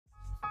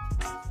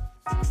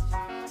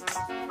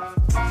Hello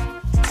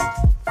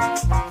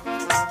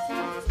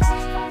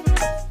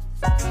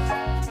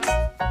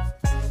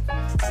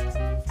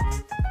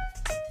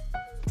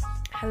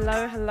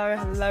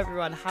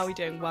everyone, how are we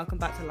doing? Welcome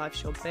back to Life's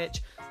Short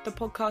Bitch, the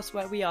podcast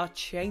where we are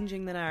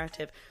changing the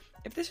narrative.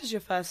 If this is your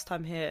first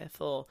time here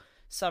for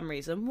some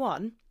reason,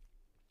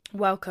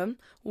 welcome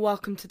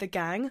to the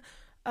gang.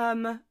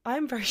 I'm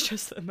very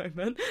stressed at the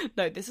moment.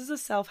 No, this is a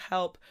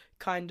self-help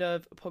kind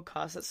of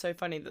podcast. That's so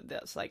funny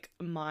that's like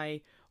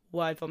my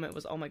word vomit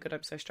was, oh my god,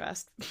 I'm so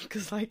stressed.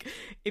 Because like,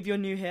 if you're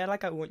new here,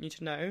 like I want you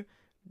to know,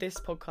 this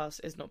podcast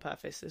is not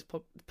perfect.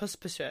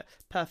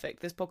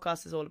 Perfect. This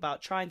podcast is all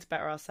about trying to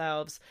better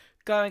ourselves,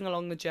 going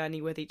along the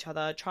journey with each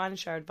other, trying to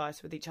share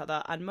advice with each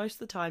other, and most of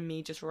the time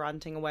me just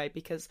ranting away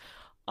because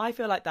I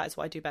feel like that is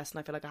what I do best, and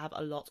I feel like I have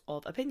a lot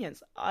of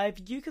opinions.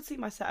 If you could see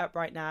my setup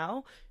right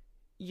now,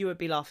 you would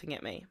be laughing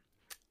at me.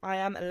 I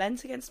am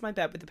leant against my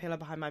bed with the pillow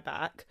behind my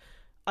back.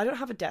 I don't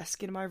have a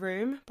desk in my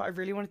room, but I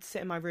really wanted to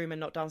sit in my room and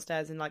not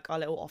downstairs in like our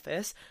little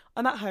office.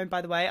 I'm at home, by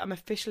the way. I'm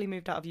officially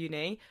moved out of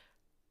uni.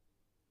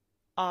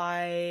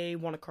 I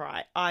want to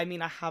cry. I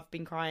mean, I have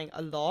been crying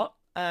a lot.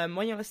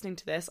 When you're listening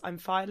to this, I'm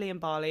finally in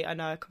Bali. I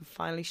know I can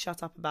finally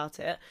shut up about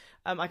it.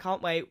 I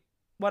can't wait.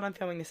 When I'm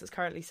filming this, it's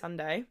currently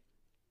Sunday.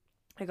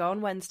 I go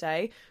on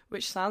Wednesday,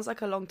 which sounds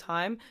like a long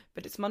time,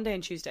 but it's Monday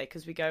and Tuesday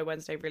because we go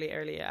Wednesday really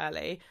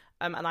early.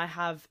 And I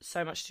have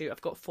so much to do.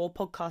 I've got 4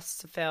 podcasts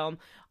to film.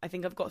 I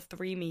think I've got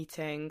 3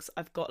 meetings.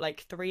 I've got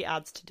like 3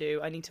 ads to do.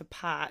 I need to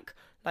pack.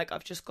 Like,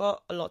 I've just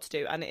got a lot to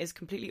do, and it is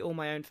completely all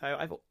my own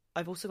fault.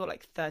 I've also got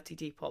like 30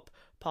 Depop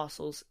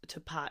parcels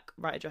to pack,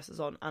 write addresses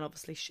on, and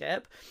obviously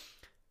ship.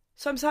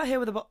 So I'm sat here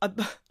with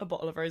a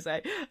bottle of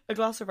rosé, a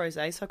glass of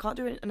rosé. So I can't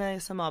do an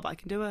ASMR, but I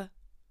can do a...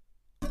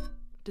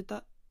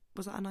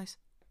 Was that a nice...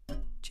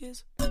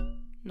 Cheers?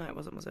 No, it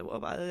wasn't, was it? What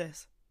about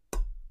this?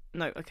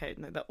 No, okay,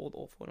 no, they're all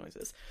awful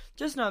noises.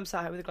 Just know I'm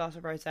sat here with a glass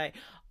of rosé.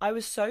 I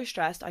was so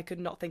stressed, I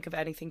could not think of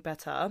anything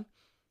better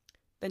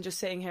than just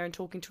sitting here and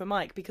talking to a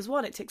mic, because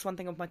one, it ticks one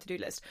thing off my to-do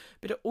list,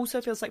 but it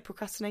also feels like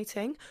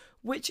procrastinating,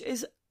 which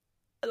is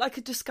like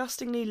a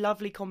disgustingly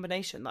lovely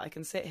combination that I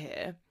can sit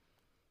here,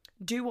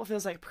 do what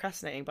feels like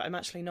procrastinating, but I'm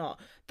actually not.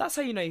 That's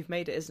how you know you've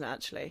made it, isn't it,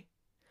 actually?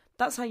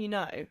 That's how you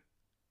know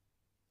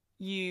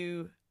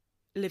you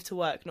live to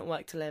work, not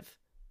work to live.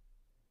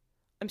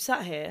 I'm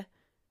sat here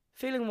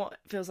feeling what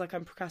feels like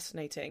I'm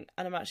procrastinating,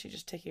 and I'm actually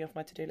just ticking off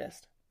my to-do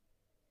list.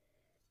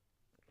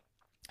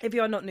 If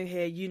you are not new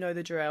here, you know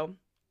the drill.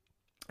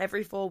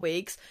 Every 4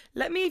 weeks,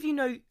 let me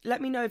know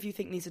if you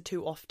think these are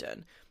too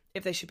often,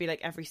 if they should be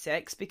like every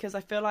 6, because I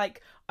feel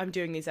like I'm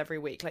doing these every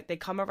week. Like, they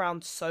how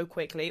around so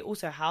quickly.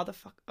 Also, how the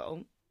fuck...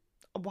 Oh,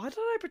 why did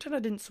I pretend I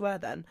didn't swear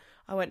then?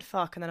 I went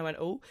fuck, and then I went,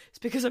 oh, it's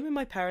because I'm in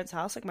my parents'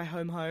 house, like my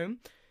home.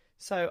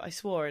 So I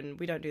swore, and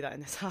we don't do that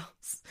in this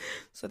house.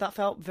 So that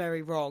felt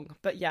very wrong.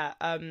 But yeah,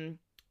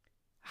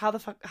 how the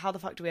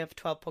fuck do we have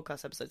 12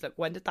 podcast episodes? Like,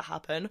 when did that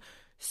happen?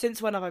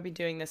 Since when have I been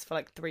doing this for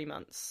like 3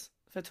 months?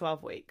 For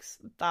 12 weeks.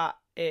 That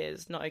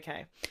is not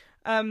okay.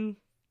 Anyway,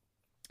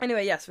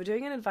 yes, we're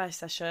doing an advice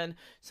session,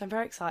 so I'm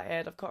very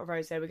excited. I've got a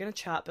rosé. We're going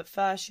to chat, but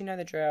first, you know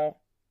the drill.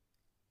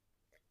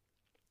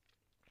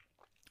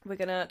 We're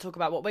going to talk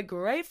about what we're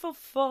grateful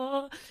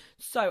for.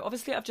 So,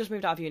 obviously, I've just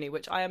moved out of uni,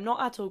 which I am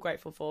not at all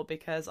grateful for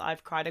because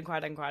I've cried and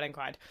cried and cried and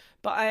cried.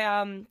 But I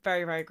am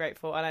very, very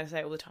grateful, and I say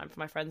it all the time for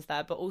my friends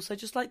there, but also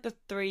just like the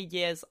 3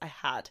 years I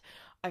had.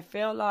 I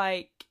feel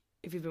like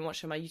if you've been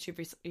watching my YouTube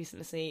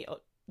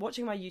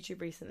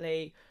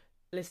recently,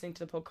 listening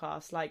to the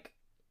podcast, like,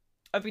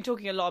 I've been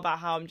talking a lot about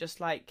how I'm just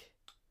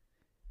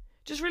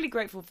really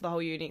grateful for the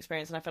whole uni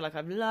experience, and I feel like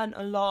I've learned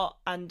a lot,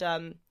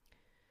 and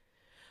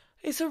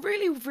it's a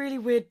really, really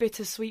weird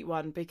bittersweet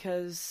one,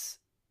 because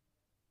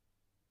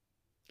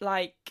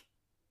like,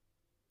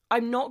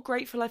 I'm not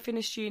grateful I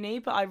finished uni,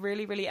 but I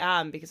really, really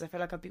am, because I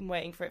feel like I've been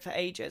waiting for it for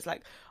ages.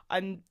 Like,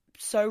 I'm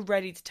so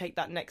ready to take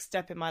that next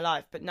step in my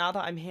life, but now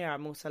that I'm here,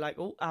 I'm also like,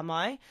 oh, am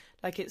I?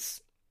 Like, am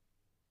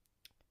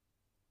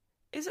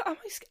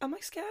I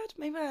scared?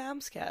 Maybe I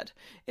am scared.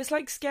 It's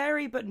like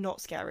scary, but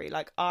not scary.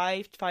 Like,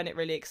 I find it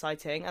really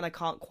exciting, and I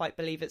can't quite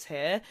believe it's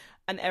here.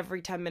 And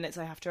every 10 minutes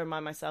I have to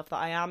remind myself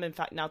that I am in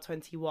fact now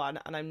 21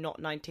 and I'm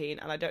not 19,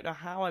 and I don't know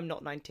how I'm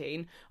not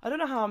 19. I don't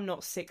know how I'm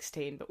not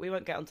 16, but we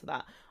won't get onto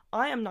that.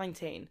 I am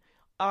 19.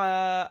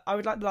 I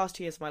would like the last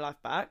 2 years of my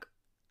life back,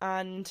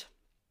 and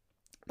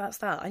that's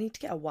that. I need to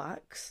get a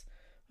wax.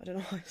 I don't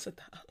know why I said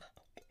that out loud.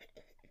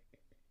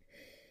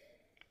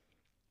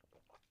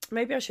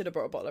 Maybe I should have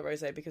brought a bottle of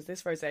rosé, because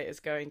this rosé is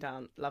going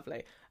down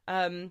lovely.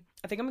 I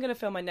think I'm going to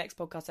film my next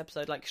podcast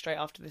episode like straight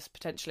after this,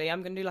 potentially.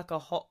 I'm going to do like a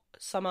hot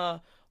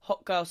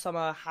girl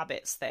summer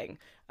habits thing.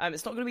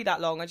 It's not going to be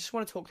that long. I just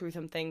want to talk through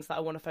some things that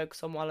I want to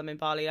focus on while I'm in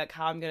Bali, like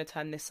how I'm going to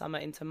turn this summer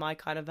into my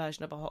kind of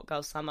version of a hot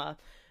girl summer.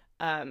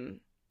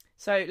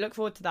 So look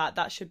forward to that.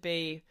 That should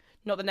be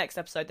not the next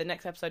episode. The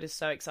next episode is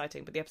so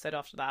exciting, but the episode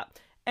after that.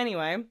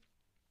 Anyway,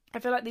 I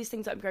feel like these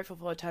things that I'm grateful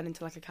for turn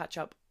into like a catch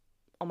up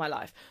on my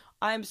life.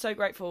 I am so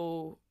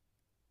grateful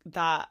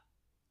that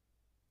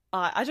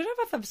I don't know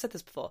if I've ever said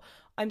this before.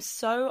 I'm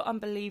so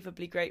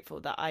unbelievably grateful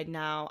that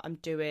I'm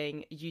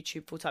doing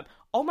YouTube full time.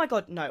 Oh my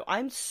God, no,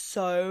 I'm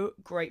so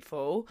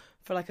grateful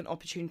for like an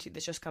opportunity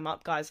that's just come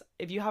up. Guys,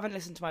 if you haven't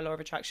listened to my Law of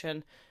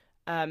Attraction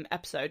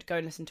episode, go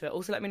and listen to it.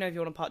 Also, let me know if you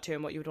want a part 2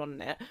 and what you would want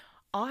in it.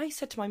 I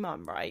said to my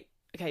mum, right?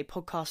 Okay,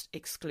 podcast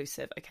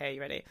exclusive. Okay,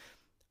 you ready?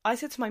 I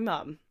said to my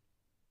mum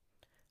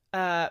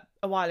a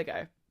while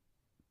ago,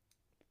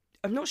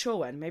 I'm not sure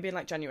when, maybe in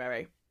like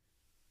January,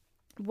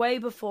 way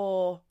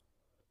before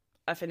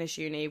I finished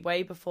uni,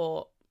 way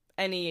before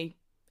anything.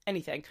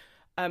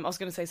 I was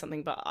going to say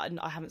something, but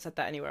I haven't said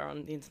that anywhere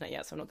on the internet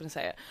yet, so I'm not going to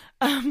say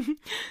it.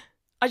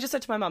 I just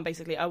said to my mum,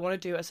 basically, I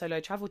want to do a solo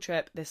travel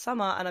trip this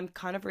summer, and I'm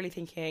kind of really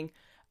thinking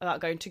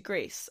about going to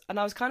Greece. And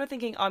I was kind of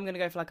thinking I'm going to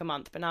go for like a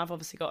month, but now I've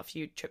obviously got a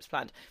few trips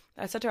planned.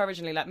 I said to her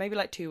originally, like maybe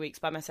like 2 weeks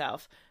by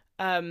myself.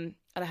 And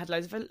I had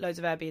loads of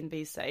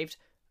Airbnbs saved.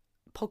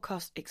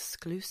 Podcast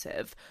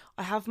exclusive.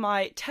 I have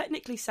my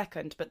technically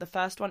second, but the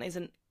first one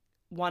isn't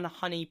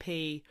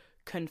 100p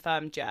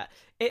confirmed yet.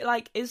 It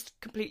like is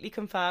completely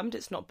confirmed.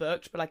 It's not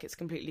booked, but like it's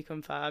completely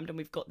confirmed, and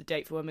we've got the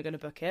date for when we're going to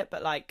book it.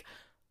 But like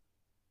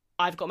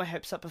I've got my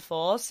hopes up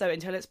before, so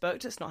until it's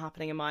booked, it's not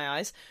happening in my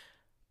eyes.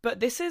 But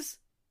this is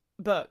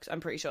booked,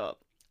 I'm pretty sure.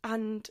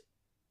 And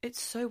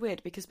it's so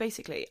weird because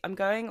basically I'm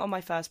going on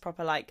my first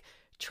proper like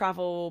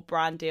travel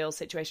brand deal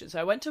situation. So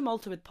I went to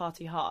Malta with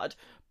Party Hard,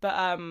 but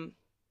I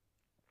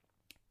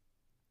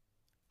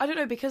don't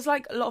know, because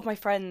like a lot of my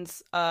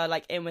friends are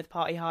like in with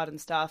Party Hard and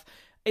stuff,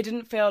 it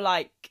didn't feel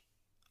like,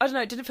 I don't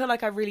know, it didn't feel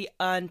like I really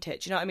earned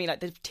it. Do you know what I mean?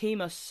 Like the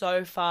team are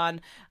so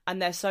fun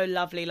and they're so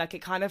lovely. Like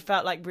it kind of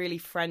felt like really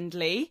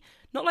friendly,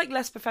 not like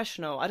less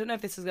professional. I don't know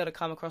if this is going to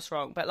come across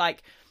wrong, but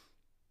like,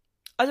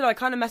 I don't know, I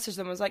kind of messaged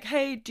them. I was like,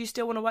 hey, do you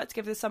still want to work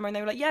together this summer? And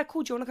they were like, yeah,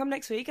 cool, do you want to come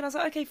next week? And I was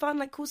like, okay, fun,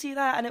 like, cool, see you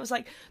there. And it was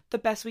like the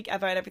best week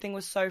ever and everything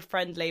was so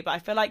friendly. But I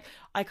feel like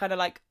I kind of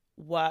like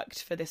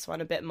worked for this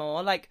one a bit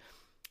more. Like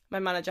my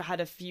manager had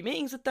a few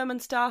meetings with them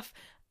and stuff,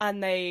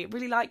 and they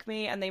really like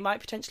me and they might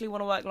potentially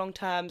want to work long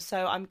term.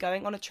 So I'm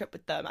going on a trip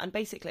with them. And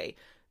basically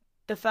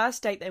the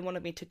first date they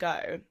wanted me to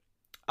go,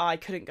 I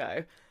couldn't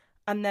go.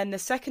 And then the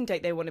second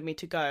date they wanted me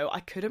to go, I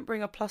couldn't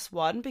bring a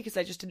 +1 because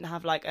they just didn't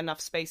have like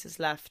enough spaces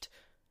left.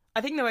 I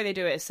think the way they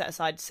do it is set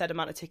aside set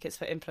amount of tickets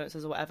for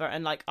influencers or whatever,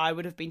 and like I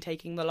would have been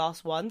taking the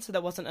last one, so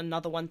there wasn't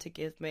another one to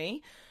give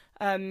me,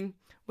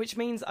 which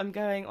means I'm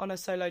going on a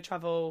solo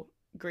travel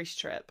Greece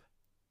trip.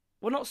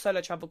 Well, not solo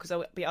travel because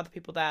there'll be other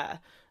people there.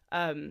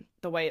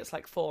 The way it's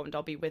like formed,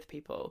 I'll be with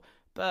people,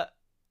 but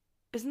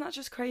isn't that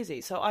just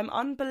crazy? So I'm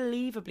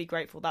unbelievably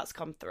grateful that's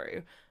come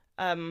through.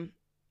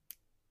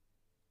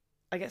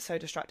 I get so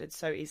distracted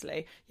so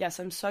easily. Yes,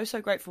 I'm so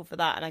grateful for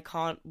that, and I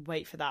can't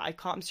wait for that.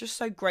 I'm just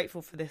so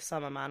grateful for this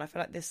summer, man. I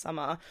feel like this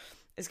summer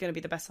is going to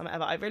be the best summer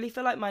ever. I really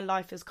feel like my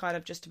life is kind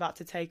of just about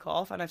to take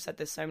off, and I've said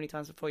this so many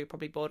times before, you're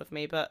probably bored of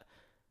me, but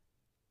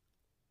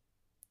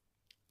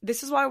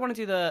this is why I want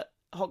to do the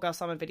Hot Girl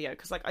Summer video,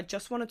 because like I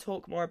just want to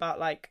talk more about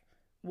like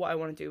what I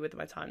want to do with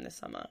my time this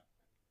summer.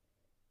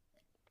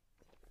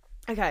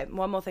 Okay,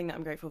 one more thing that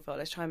I'm grateful for.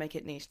 Let's try and make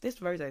it niche. This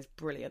rosé is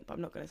brilliant, but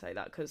I'm not going to say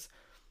that because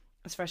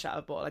it's fresh out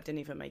of a bottle. I didn't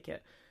even make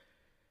it.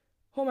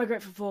 What am I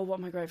grateful for? What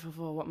am I grateful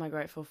for? What am I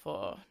grateful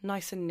for?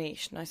 Nice and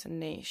niche. Nice and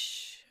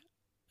niche.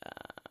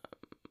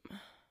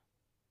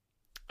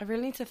 I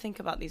really need to think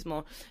about these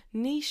more.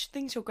 Niche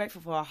things you're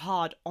grateful for are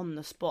hard on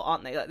the spot,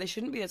 aren't they? Like, they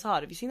shouldn't be this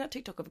hard. Have you seen that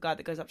TikTok of a guy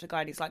that goes up to a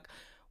guy and he's like,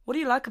 what do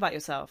you like about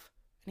yourself?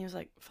 And he was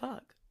like,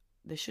 fuck,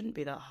 this shouldn't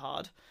be that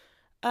hard.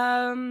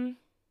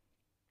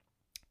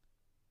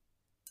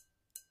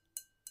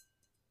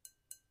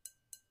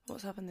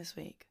 What's happened this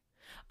week?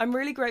 I'm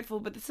really grateful,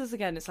 but this is,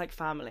 again, it's like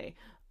family.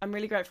 I'm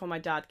really grateful my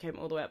dad came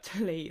all the way up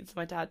to Leeds.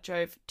 My dad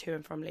drove to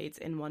and from Leeds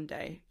in one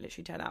day,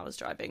 literally 10 hours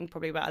driving,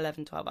 probably about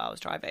 11, 12 hours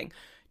driving,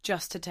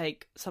 just to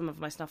take some of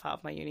my stuff out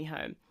of my uni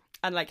home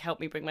and like help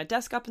me bring my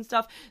desk up and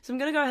stuff. So I'm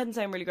going to go ahead and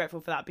say I'm really grateful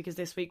for that, because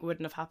this week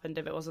wouldn't have happened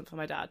if it wasn't for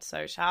my dad.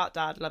 So shout out,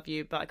 Dad, love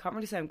you. But I can't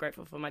really say I'm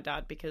grateful for my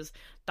dad because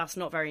that's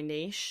not very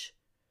niche.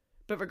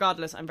 But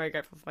regardless, I'm very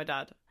grateful for my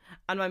dad.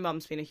 And my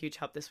mum's been a huge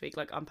help this week,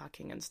 like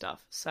unpacking and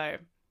stuff. So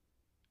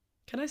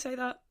can I say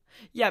that?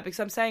 Yeah, because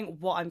I'm saying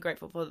what I'm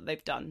grateful for that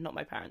they've done, not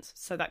my parents.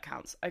 So that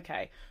counts.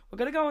 Okay, we're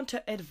going to go on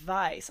to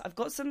advice. I've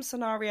got some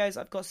scenarios.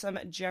 I've got some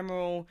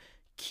general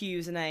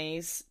Q's and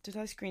A's. Did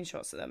I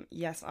screenshot them?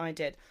 Yes, I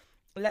did.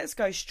 Let's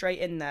go straight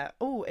in there.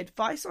 Oh,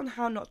 advice on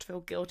how not to feel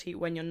guilty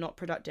when you're not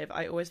productive.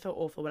 I always feel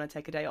awful when I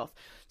take a day off.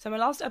 So my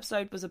last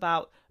episode was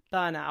about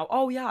burnout.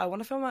 Oh, yeah, I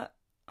want to film a...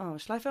 Oh,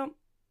 shall I film?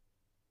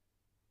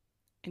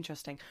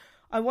 Interesting.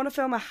 I want to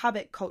film a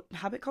habit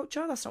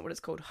culture? That's not what it's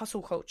called.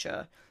 Hustle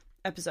culture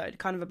episode,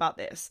 kind of about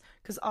this,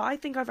 because I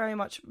think I very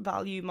much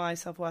value my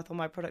self-worth on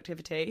my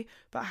productivity,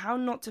 but how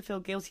not to feel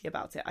guilty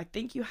about it. I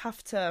think you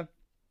have to...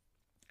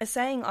 A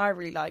saying I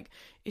really like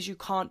is you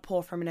can't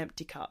pour from an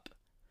empty cup.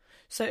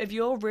 So if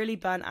you're really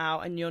burnt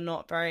out and you're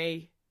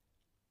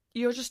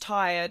just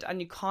tired and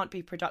you can't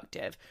be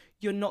productive,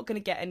 you're not going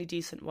to get any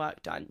decent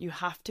work done. You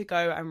have to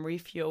go and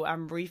refuel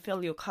and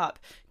refill your cup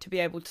to be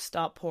able to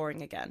start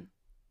pouring again.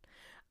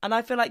 And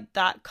I feel like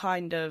that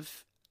kind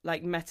of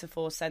like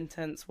metaphor,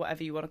 sentence,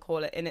 whatever you want to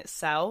call it, in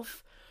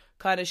itself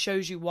kind of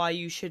shows you why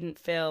you shouldn't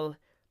feel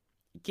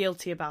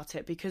guilty about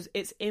it, because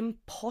it's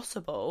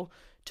impossible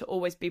to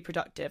always be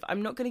productive.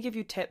 I'm not going to give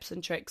you tips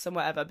and tricks and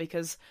whatever,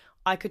 because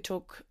I could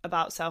talk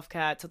about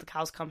self-care till the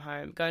cows come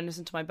home. Go and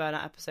listen to my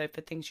burnout episode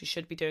for things you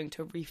should be doing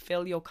to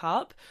refill your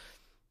cup.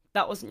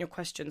 That wasn't your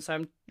question, so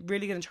I'm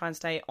really going to try and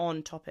stay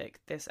on topic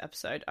this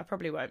episode. I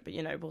probably won't, but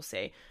we'll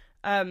see.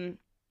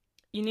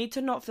 You need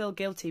to not feel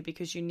guilty,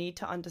 because you need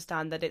to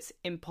understand that it's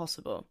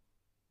impossible.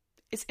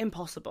 It's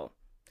impossible.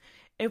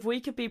 If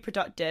we could be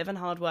productive and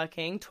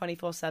hardworking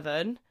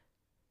 24/7,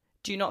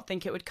 do you not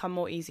think it would come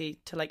more easy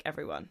to like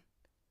everyone?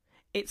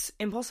 It's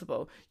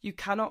impossible. You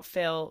cannot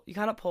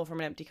pour from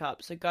an empty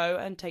cup. So go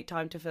and take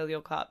time to fill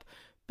your cup,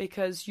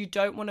 because you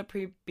don't want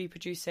to be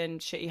producing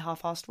shitty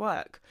half-assed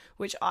work,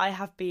 which I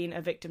have been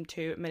a victim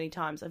to many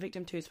times. A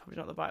victim to is probably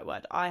not the right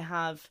word. I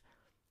have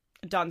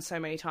done so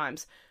many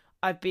times.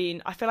 I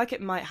feel like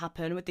it might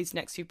happen with these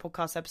next few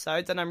podcast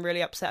episodes, and I'm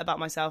really upset about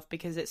myself,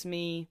 because it's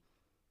me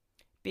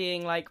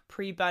being like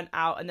pre-burnt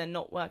out and then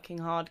not working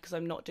hard because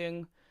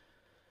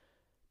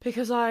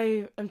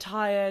I am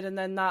tired, and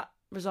then that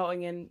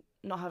resulting in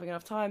not having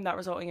enough time, that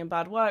resulting in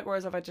bad work.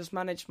 Whereas if I just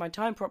managed my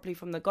time properly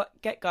from the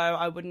get-go,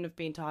 I wouldn't have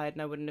been tired,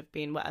 and I wouldn't have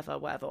been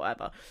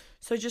whatever.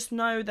 So just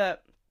know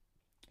that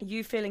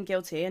you feeling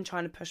guilty and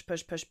trying to push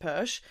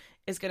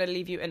is going to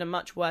leave you in a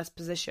much worse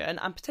position,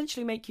 and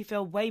potentially make you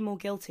feel way more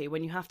guilty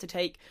when you have to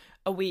take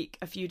a week,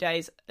 a few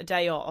days, a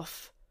day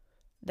off,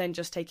 than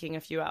just taking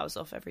a few hours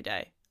off every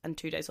day and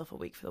 2 days off a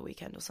week for the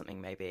weekend or something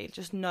maybe.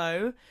 Just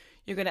know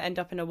you're going to end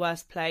up in a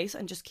worse place,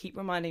 and just keep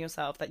reminding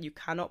yourself that you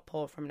cannot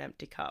pour from an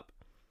empty cup.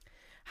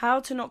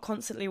 How to not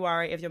constantly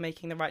worry if you're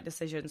making the right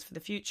decisions for the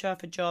future,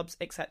 for jobs,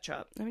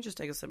 etc. Let me just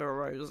take a sip of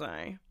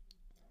rosé.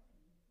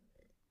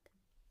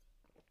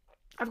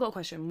 I've got a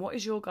question. What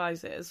is your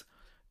guys'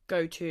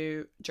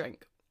 go-to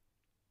drink?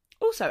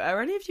 Also,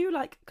 are any of you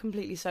like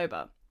completely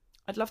sober?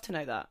 I'd love to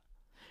know that.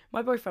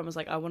 My boyfriend was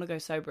like, I want to go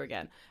sober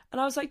again. And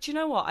I was like, do you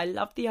know what? I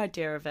love the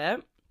idea of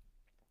it.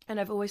 And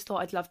I've always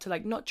thought I'd love to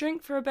like not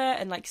drink for a bit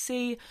and like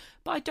see,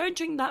 but I don't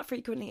drink that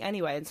frequently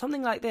anyway. And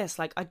something like this,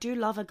 like I do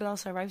love a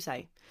glass of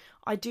rosé.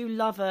 I do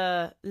love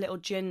a little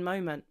gin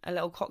moment, a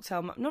little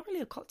cocktail. Not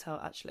really a cocktail,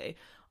 actually.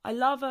 I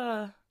love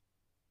a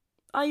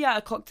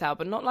cocktail,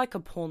 but not like a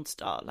porn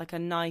star, like a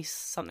nice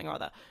something or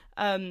other.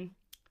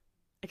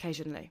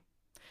 Occasionally.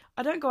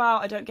 I don't go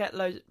out, I don't get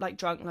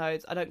drunk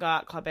loads, I don't go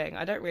out clubbing,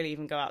 I don't really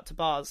even go out to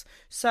bars.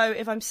 So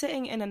if I'm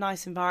sitting in a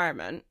nice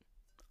environment,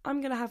 I'm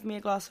going to have me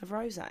a glass of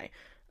rosé.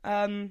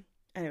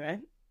 Anyway,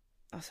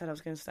 I said I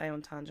was going to stay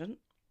on tangent.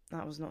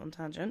 That was not on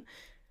tangent.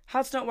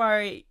 How to not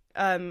worry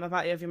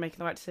about if you're making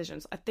the right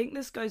decisions. I think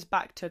this goes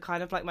back to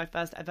kind of like my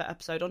first ever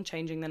episode on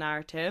changing the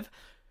narrative.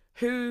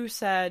 Who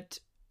said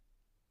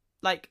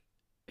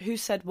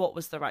what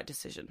was the right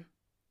decision?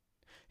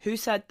 Who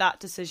said that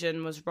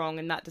decision was wrong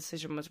and that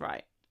decision was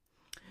right?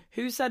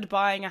 Who said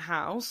buying a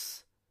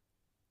house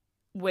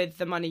with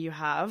the money you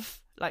have,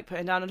 like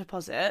putting down a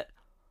deposit,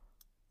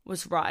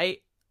 was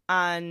right,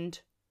 and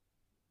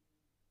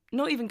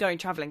not even going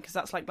travelling, because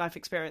that's like life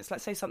experience.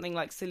 Let's say something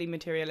like silly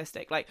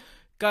materialistic, like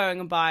going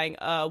and buying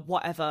a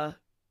whatever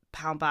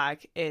pound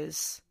bag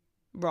is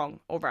wrong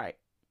or right.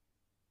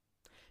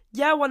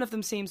 Yeah, one of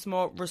them seems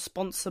more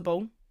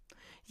responsible.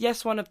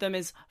 Yes, one of them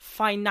is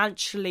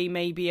financially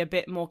maybe a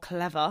bit more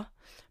clever,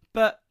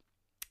 but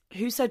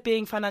who said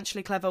being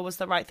financially clever was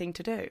the right thing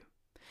to do?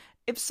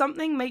 If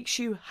something makes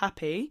you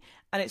happy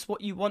and it's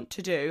what you want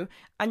to do,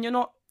 and you're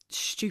not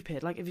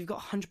stupid, like if you've got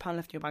 £100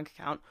 left in your bank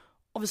account,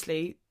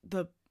 obviously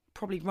the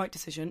probably right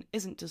decision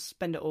isn't to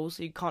spend it all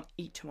so you can't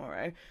eat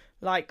tomorrow.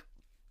 Like,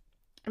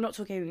 I'm not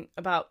talking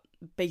about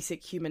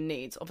basic human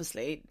needs.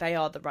 Obviously, they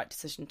are the right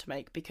decision to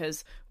make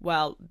because,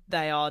 well,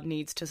 they are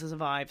needs to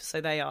survive,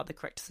 so they are the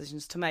correct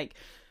decisions to make.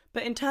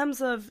 But in terms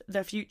of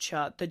the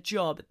future, the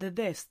job, the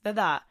this, the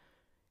that,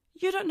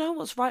 you don't know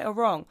what's right or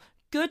wrong.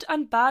 Good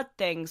and bad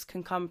things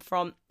can come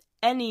from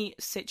any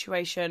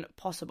situation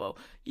possible.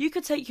 You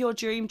could take your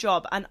dream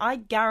job and I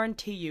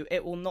guarantee you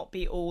it will not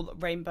be all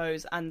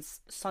rainbows and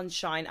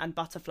sunshine and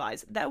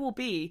butterflies. There will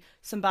be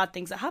some bad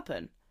things that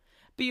happen.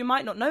 But you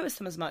might not notice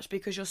them as much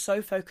because you're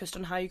so focused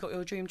on how you got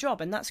your dream job,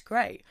 and that's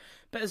great.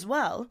 But as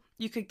well,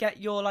 you could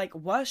get your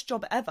worst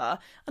job ever,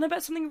 and I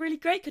bet something really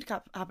great could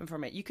happen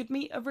from it. You could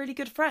meet a really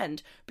good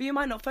friend, but you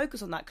might not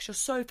focus on that because you're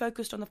so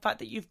focused on the fact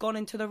that you've gone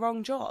into the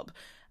wrong job.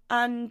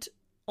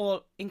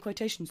 Or in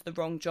quotations, the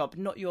wrong job,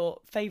 not your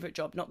favourite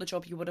job, not the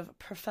job you would have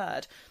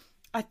preferred.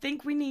 I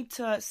think we need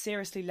to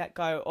seriously let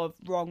go of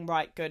wrong,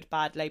 right, good,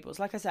 bad labels.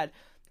 Like I said,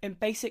 in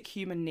basic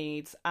human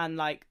needs and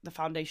the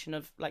foundation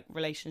of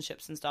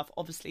relationships and stuff,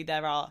 obviously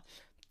there are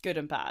good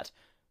and bad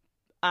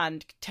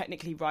and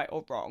technically right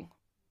or wrong.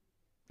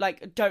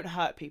 Don't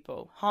hurt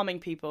people. Harming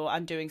people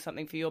and doing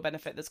something for your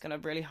benefit that's going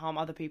to really harm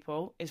other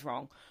people is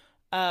wrong.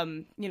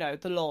 The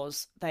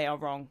laws, they are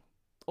wrong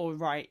or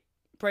right.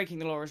 Breaking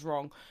the law is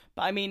wrong.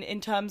 But I mean, in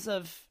terms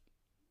of,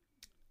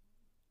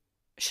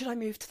 should I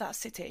move to that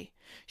city?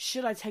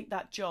 Should I take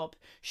that job?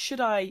 Should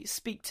I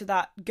speak to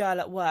that girl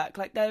at work?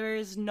 Like, there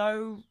is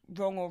no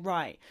wrong or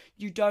right.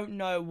 You don't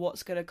know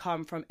what's going to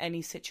come from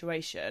any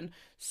situation.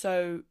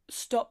 So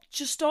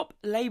just stop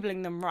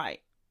labeling them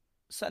right.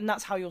 So, and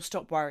that's how you'll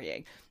stop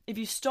worrying. If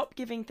you stop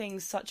giving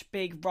things such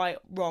big right,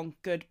 wrong,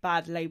 good,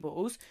 bad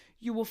labels,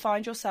 you will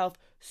find yourself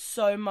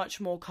so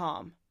much more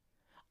calm.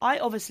 I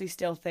obviously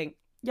still think,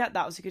 yeah,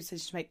 that was a good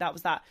decision to make, that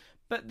was that.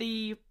 But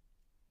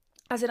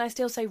as in, I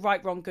still say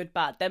right, wrong, good,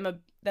 bad.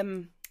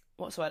 Them,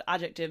 what's the word,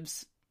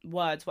 adjectives,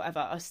 words, whatever,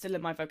 are still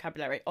in my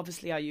vocabulary.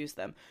 Obviously, I use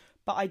them.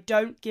 But I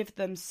don't give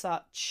them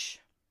such...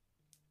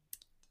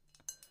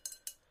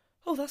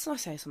 Oh, that's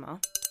nice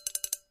ASMR.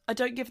 I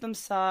don't give them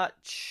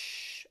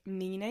such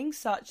meaning,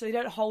 they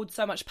don't hold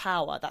so much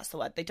power, that's the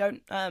word. They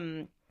don't,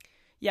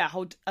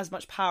 hold as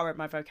much power in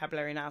my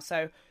vocabulary now.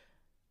 So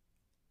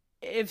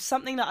if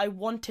something that I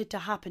wanted to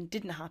happen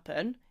didn't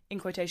happen, in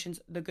quotations,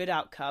 the good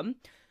outcome,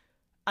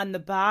 and the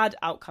bad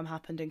outcome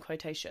happened, in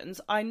quotations,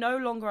 I no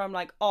longer am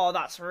like, oh,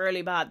 that's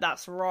really bad,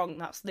 that's wrong,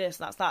 that's this,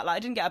 that's that. Like, I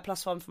didn't get a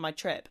 +1 for my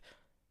trip.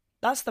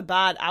 That's the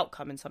bad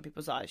outcome in some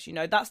people's eyes,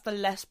 that's the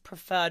less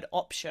preferred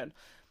option.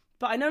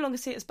 But I no longer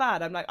see it as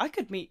bad. I'm like, I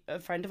could meet a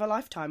friend of a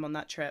lifetime on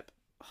that trip.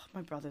 Oh,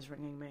 my brother's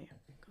ringing me.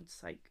 For God's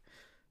sake.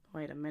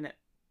 Wait a minute.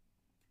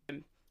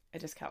 A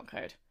discount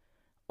code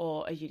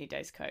or a uni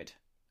days code.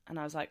 And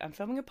I was like, I'm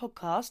filming a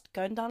podcast.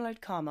 Go and download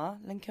Karma.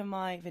 Link in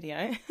my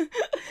video.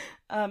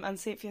 And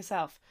see it for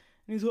yourself.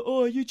 And he's like,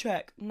 oh, you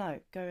check. No,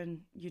 go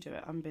and you do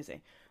it. I'm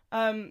busy.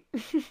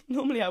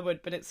 Normally I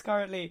would, but it's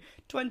currently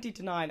 20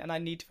 to 9 and I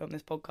need to film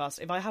this podcast.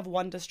 If I have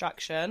one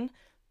distraction,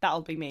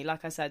 that'll be me.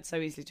 Like I said, so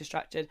easily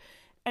distracted.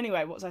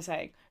 Anyway, what was I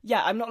saying?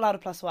 Yeah, I'm not allowed a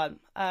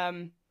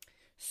 +1.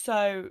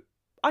 So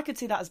I could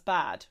see that as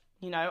bad.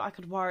 I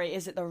could worry,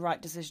 is it the right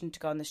decision to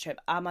go on this trip?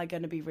 Am I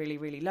going to be really,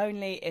 really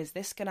lonely? Is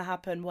this going to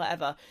happen?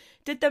 Whatever.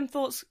 Did them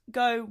thoughts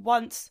go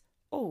once,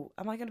 oh,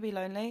 am I going to be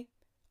lonely?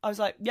 I was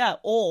like, yeah,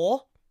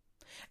 or...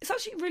 It's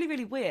actually really,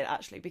 really weird,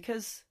 actually,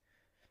 because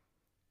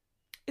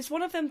it's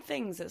one of them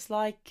things. It's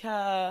like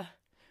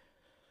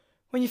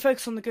when you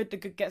focus on the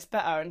good gets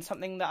better, and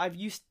something that I've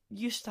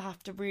used to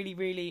have to really,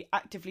 really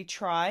actively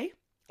try.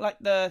 Like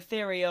the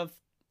theory of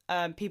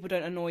people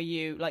don't annoy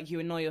you, like you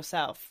annoy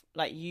yourself.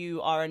 Like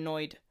you are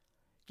annoyed.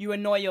 You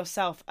annoy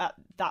yourself at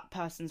that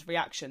person's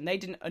reaction. They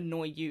didn't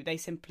annoy you. They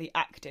simply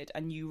acted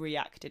and you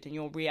reacted and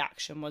your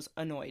reaction was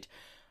annoyed.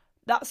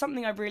 That's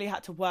something I've really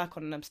had to work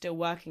on and I'm still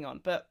working on.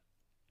 But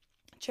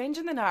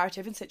changing the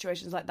narrative in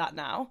situations like that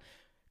now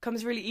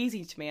comes really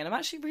easy to me. And I'm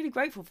actually really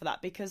grateful for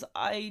that because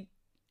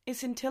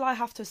it's until I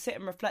have to sit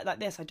and reflect like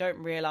this, I don't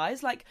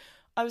realise. Like,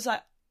 I was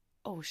like,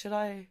 oh, should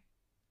I...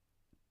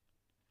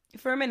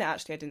 For a minute,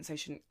 actually, I didn't say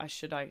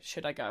should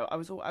I go. I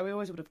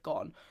always would have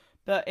gone.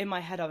 But in my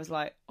head, I was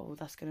like, oh,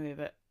 that's going to be a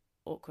bit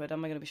awkward.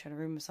 Am I going to be sharing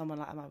a room with someone?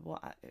 Like, am I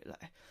what?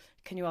 Like,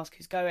 can you ask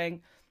who's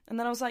going? And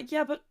then I was like,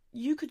 yeah, but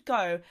you could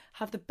go,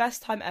 have the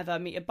best time ever,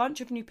 meet a bunch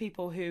of new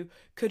people who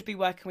could be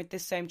working with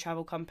this same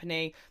travel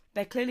company.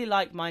 They're clearly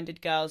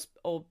like-minded girls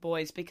or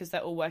boys because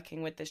they're all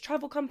working with this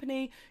travel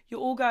company. You're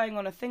all going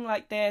on a thing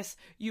like this.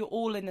 You're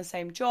all in the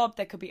same job.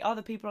 There could be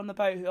other people on the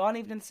boat who aren't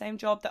even in the same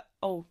job.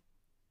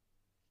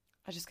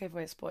 I just gave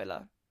away a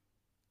spoiler.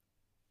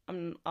 I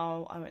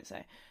won't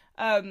say.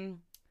 Do you know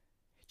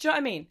what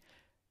I mean?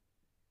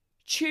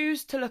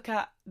 Choose to look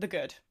at the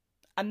good.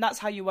 And that's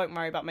how you won't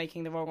worry about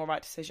making the wrong or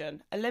right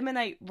decision.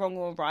 Eliminate wrong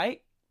or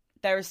right.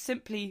 There is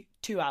simply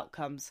two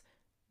outcomes.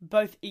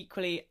 Both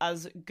equally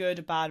as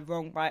good, bad,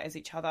 wrong, right as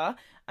each other.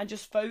 And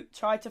just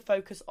try to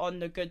focus on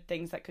the good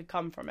things that could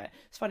come from it.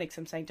 It's funny because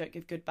I'm saying don't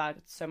give good,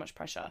 bad so much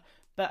pressure.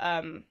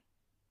 But,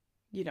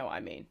 you know what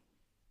I mean.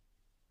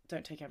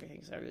 Don't take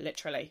everything so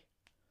literally.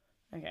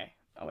 Okay.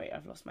 Oh, wait,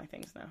 I've lost my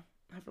things now.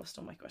 I've lost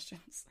all my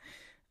questions.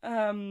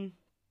 Oh,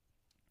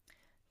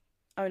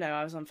 no,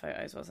 I was on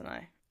photos, wasn't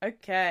I?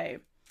 Okay.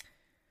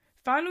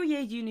 Final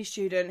year uni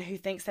student who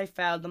thinks they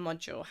failed the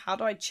module. How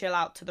do I chill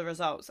out to the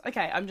results?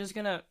 Okay, I'm just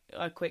going to...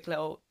 A quick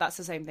little... That's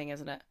the same thing,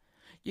 isn't it?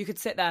 You could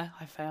sit there,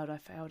 I failed.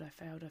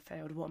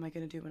 What am I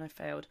going to do when I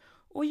failed?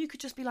 Or you could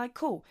just be like,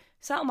 cool,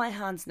 it's out of my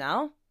hands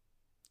now.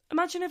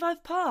 Imagine if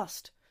I've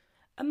passed.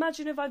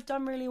 Imagine if I've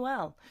done really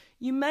well.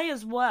 You may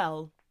as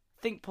well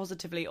think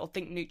positively or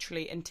think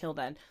neutrally until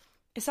then.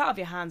 It's out of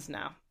your hands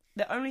now.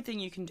 The only thing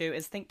you can do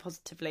is think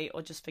positively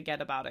or just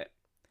forget about it.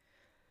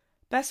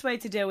 Best way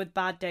to deal with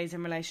bad days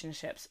in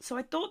relationships. So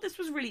I thought this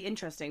was really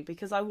interesting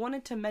because I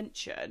wanted to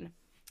mention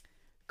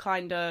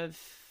kind of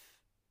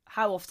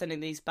how often in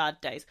these bad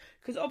days.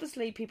 Because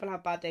obviously people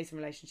have bad days in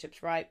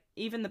relationships, right?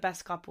 Even the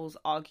best couples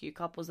argue.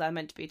 Couples that are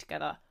meant to be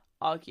together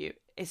argue.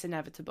 It's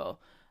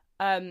inevitable.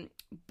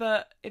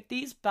 But if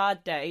these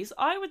bad days,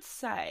 I would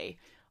say,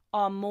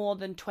 are more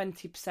than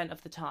 20%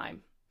 of the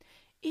time.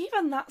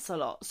 Even that's a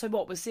lot. So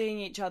what, we're seeing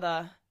each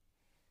other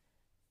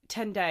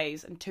 10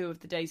 days and 2 of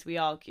the days we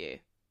argue.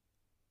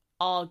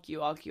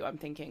 I'm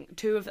thinking.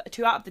 2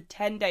 out of the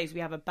 10 days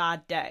we have a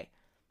bad day.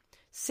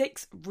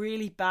 6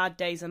 really bad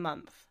days a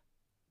month.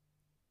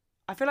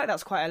 I feel like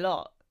that's quite a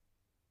lot.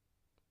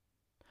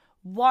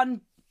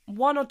 1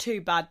 1 or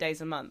 2 bad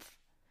days a month.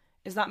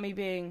 Is that me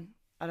being,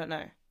 I don't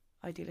know,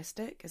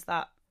 idealistic? Is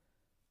that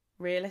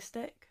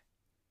realistic?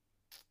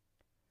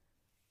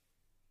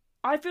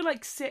 I feel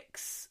like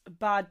 6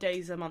 bad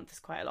days a month is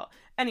quite a lot.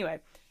 Anyway,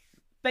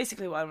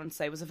 basically what I wanted to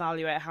say was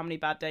evaluate how many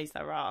bad days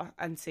there are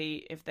and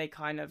see if they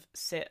kind of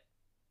sit,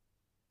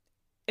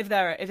 if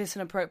it's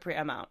an appropriate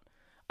amount.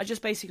 I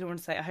just basically want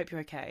to say I hope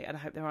you're okay and I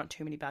hope there aren't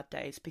too many bad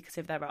days, because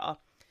if there are,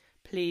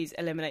 please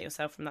eliminate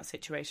yourself from that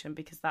situation,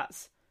 because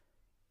that's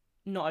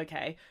not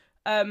okay.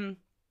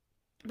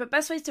 But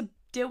best ways to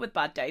deal with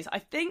bad days, I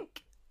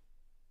think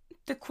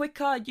the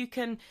quicker you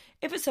can,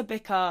 if it's a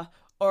bicker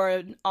or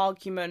an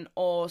argument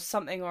or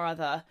something or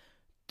other,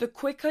 the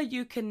quicker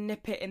you can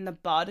nip it in the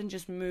bud and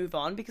just move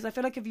on. Because I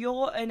feel like if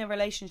you're in a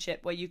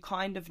relationship where you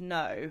kind of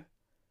know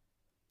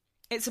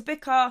it's a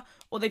bicker,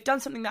 or they've done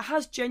something that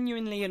has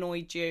genuinely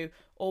annoyed you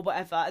or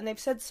whatever, and they've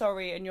said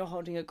sorry and you're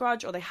holding a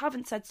grudge, or they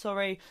haven't said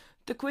sorry,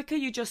 the quicker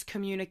you just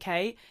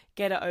communicate,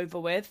 get it over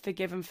with,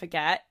 forgive and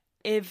forget.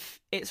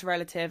 If it's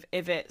relative,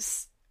 if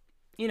it's,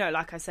 you know,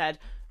 like I said,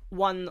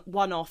 one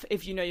off,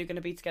 if you know you're going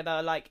to be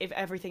together, like if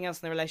everything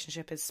else in the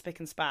relationship is spick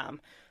and spam,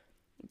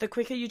 the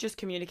quicker you just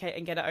communicate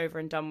and get it over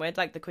and done with,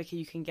 like the quicker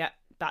you can get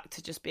back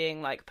to just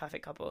being like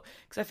perfect couple.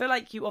 Because I feel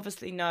like you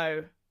obviously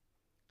know,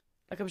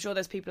 like I'm sure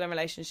there's people in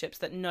relationships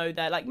that know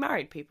they're like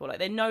married people, like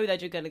they know they're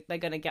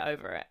gonna get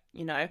over it,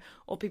 you know,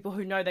 or people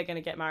who know they're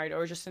gonna get married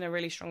or are just in a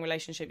really strong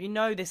relationship. You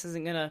know this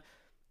isn't gonna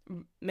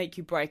make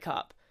you break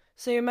up,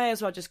 so you may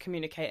as well just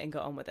communicate and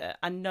get on with it,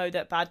 and know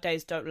that bad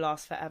days don't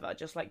last forever.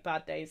 Just like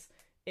bad days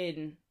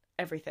in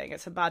everything,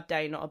 it's a bad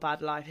day, not a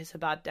bad life. It's a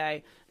bad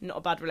day, not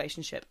a bad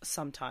relationship.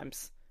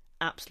 Sometimes,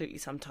 absolutely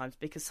sometimes,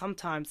 because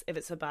sometimes if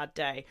it's a bad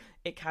day,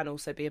 it can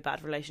also be a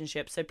bad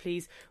relationship. So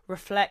please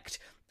reflect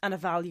and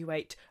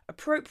evaluate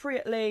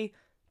appropriately.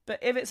 But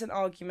if it's an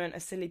argument, a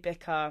silly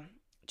bicker,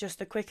 just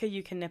the quicker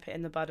you can nip it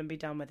in the bud and be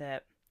done with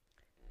it,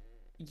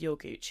 you're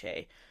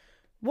Gucci.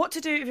 What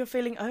to do if you're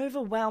feeling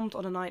overwhelmed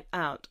on a night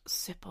out?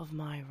 Sip of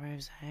my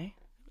rosé.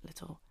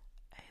 Little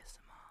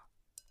ASMR.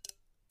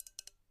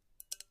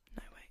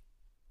 No,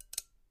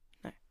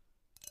 wait.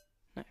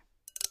 No.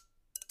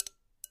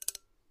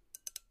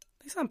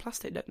 They sound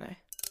plastic, don't they?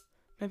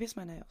 Maybe it's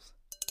my nails.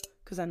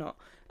 Because they're not.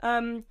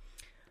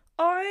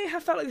 I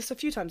have felt like this a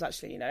few times,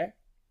 actually, you know.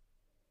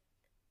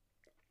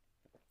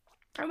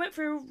 I went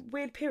through a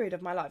weird period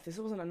of my life. This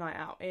wasn't a night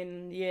out.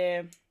 In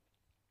year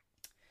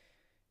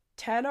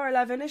 10 or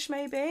 11-ish,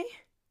 maybe.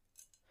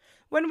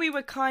 When we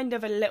were kind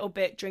of a little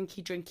bit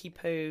drinky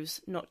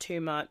poos. Not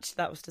too much.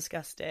 That was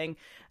disgusting.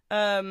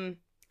 And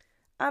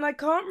I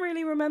can't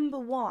really remember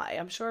why.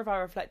 I'm sure if I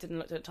reflected and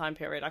looked at the time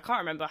period, I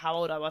can't remember how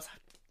old I was.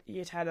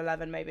 Year 10,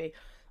 11, maybe.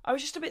 I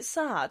was just a bit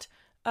sad.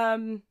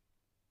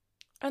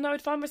 And I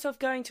would find myself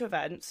going to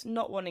events,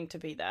 not wanting to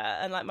be there,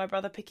 and like my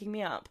brother picking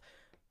me up.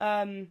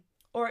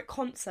 Or at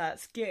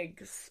concerts,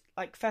 gigs,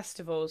 like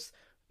festivals,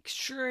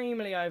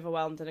 extremely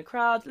overwhelmed in a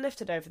crowd,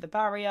 lifted over the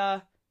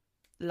barrier,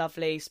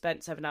 lovely,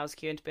 spent 7 hours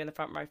queuing to be in the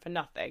front row for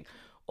nothing.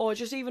 Or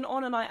just even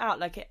on a night out,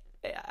 like it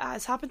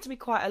has happened to me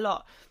quite a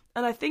lot.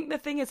 And I think the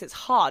thing is, it's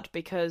hard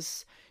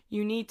because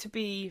you need to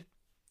be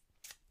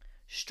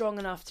strong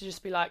enough to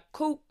just be like,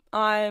 cool,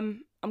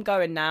 I'm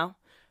going now,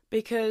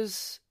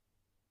 because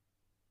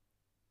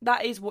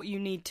that is what you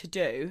need to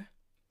do.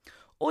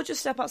 Or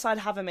just step outside,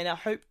 have a minute.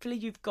 Hopefully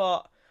you've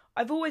got,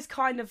 I've always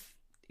kind of,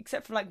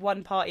 except for like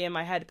one party in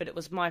my head, but it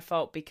was my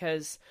fault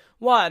because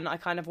one, I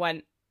kind of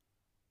went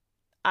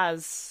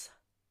as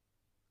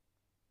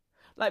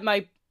like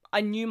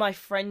I knew my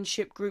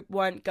friendship group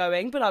weren't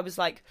going, but I was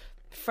like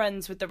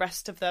friends with the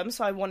rest of them,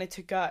 so I wanted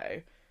to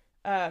go.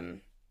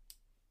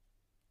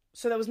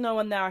 So there was no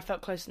one there I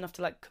felt close enough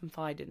to like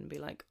confide in and be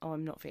like, oh,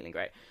 I'm not feeling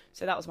great.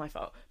 So that was my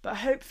fault. But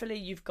hopefully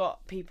you've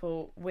got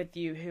people with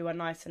you who are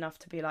nice enough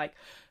to be like,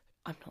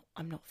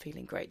 I'm not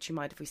feeling great. Do you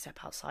mind if we step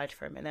outside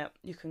for a minute?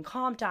 You can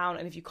calm down,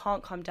 and if you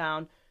can't calm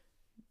down,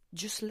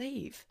 just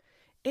leave.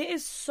 It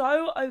is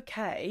so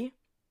okay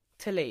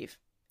to leave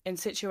in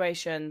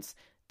situations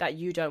that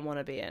you don't want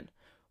to be in.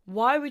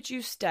 Why would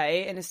you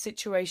stay in a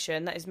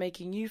situation that is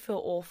making you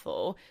feel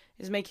awful,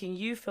 is making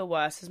you feel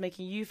worse, is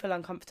making you feel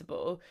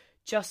uncomfortable,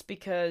 just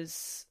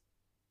because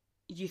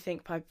you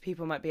think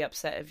people might be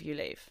upset if you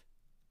leave?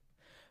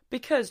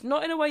 Because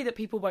not in a way that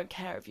people won't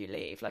care if you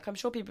leave. Like, I'm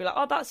sure people are like,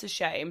 oh, that's a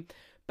shame.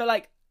 But,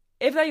 like,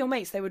 if they're your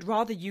mates, they would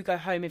rather you go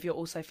home if you're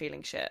also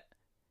feeling shit.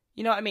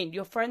 You know what I mean?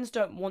 Your friends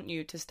don't want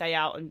you to stay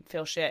out and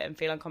feel shit and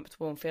feel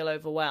uncomfortable and feel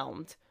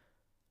overwhelmed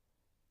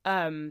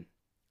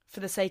for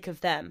the sake of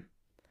them.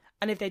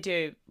 And if they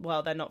do,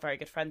 well, they're not very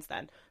good friends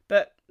then.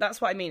 But that's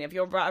what I mean. If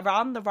you're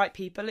around the right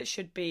people, it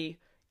should be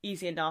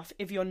easy enough.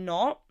 If you're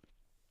not,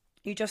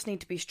 you just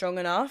need to be strong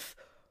enough,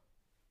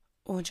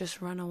 or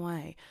just run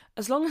away.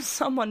 As long as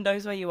someone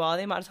knows where you are.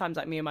 The amount of times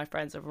like me and my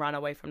friends have run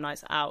away from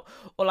nights out,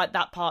 or like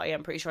that party,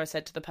 I'm pretty sure I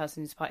said to the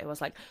person whose party, I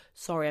was like,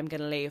 sorry, I'm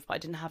gonna leave, but I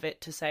didn't have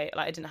it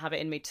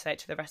in me to say it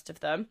to the rest of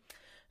them.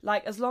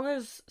 Like, as long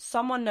as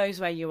someone knows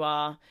where you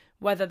are,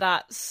 whether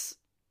that's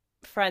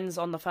friends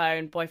on the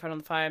phone, boyfriend on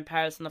the phone,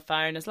 parents on the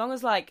phone, as long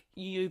as like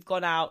you've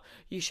gone out,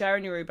 you share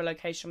your Uber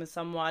location with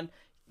someone,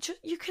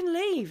 you can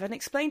leave and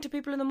explain to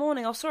people in the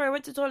morning, oh sorry, I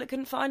went to the toilet,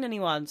 couldn't find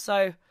anyone,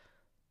 so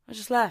I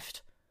just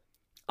left.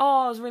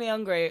 Oh, I was really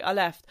hungry, I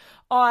left.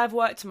 Oh, I have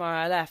work tomorrow,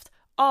 I left.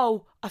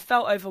 Oh, I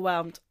felt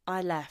overwhelmed,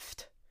 I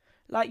left.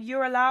 Like,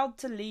 you're allowed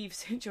to leave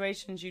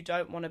situations you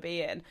don't want to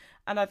be in.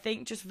 And I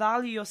think just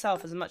value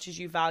yourself as much as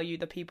you value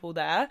the people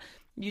there.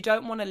 You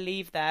don't want to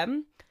leave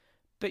them,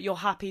 but you're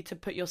happy to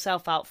put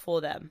yourself out for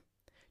them.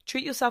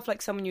 Treat yourself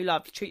like someone you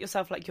love. Treat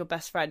yourself like your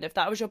best friend. If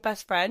that was your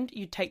best friend,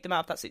 you'd take them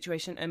out of that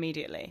situation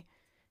immediately.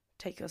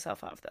 Take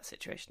yourself out of that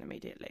situation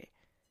immediately.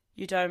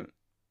 You don't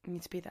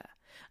need to be there.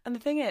 And the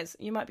thing is,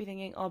 you might be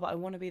thinking, oh, but I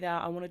want to be there.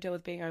 I want to deal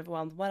with being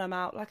overwhelmed. When I'm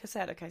out, like I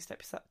said, okay,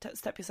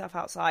 step yourself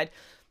outside.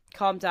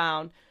 Calm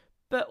down.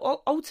 But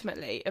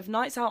ultimately, if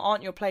nights out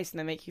aren't your place and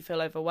they make you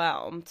feel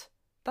overwhelmed,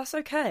 that's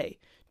okay.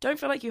 Don't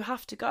feel like you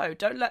have to go.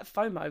 Don't let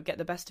FOMO get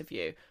the best of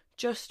you.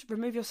 Just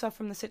remove yourself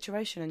from the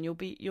situation and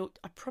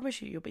I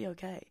promise you'll be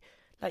okay.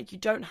 Like, you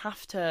don't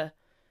have to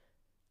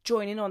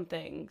join in on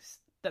things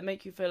that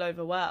make you feel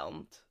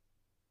overwhelmed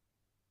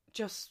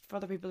just for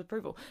other people's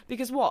approval.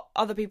 Because what?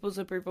 Other people's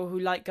approval who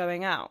like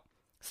going out.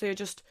 So you're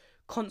just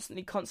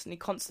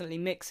constantly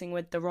mixing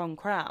with the wrong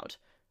crowd.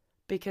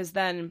 Because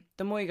then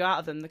the more you go out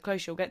of them, the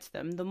closer you'll get to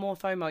them, the more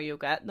FOMO you'll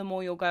get, the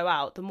more you'll go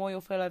out, the more you'll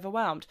feel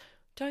overwhelmed.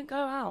 Don't go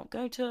out.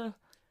 Go to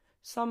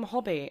some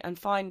hobby and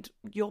find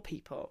your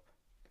people.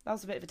 That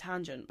was a bit of a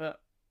tangent,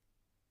 but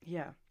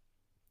yeah.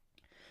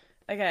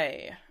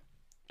 Okay.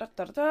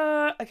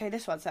 Okay,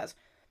 this one says,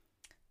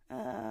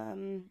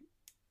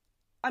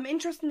 I'm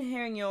interested in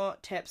hearing your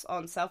tips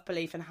on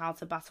self-belief and how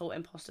to battle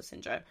imposter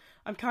syndrome.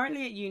 I'm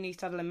currently at uni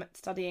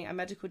studying a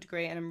medical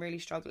degree and I'm really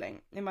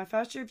struggling. In my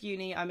first year of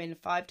uni, I'm in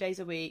 5 days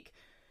a week,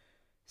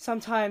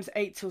 sometimes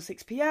 8 till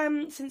 6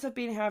 p.m. Since I've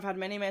been here, I've had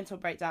many mental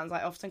breakdowns.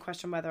 I often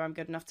question whether I'm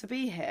good enough to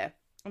be here.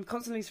 I'm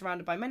constantly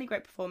surrounded by many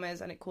great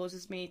performers and it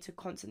causes me to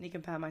constantly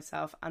compare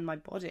myself and my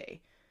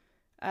body.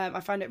 I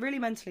find it really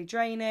mentally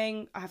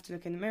draining. I have to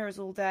look in the mirrors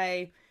all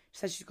day. She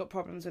says she's got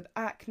problems with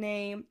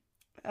acne.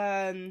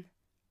 Wants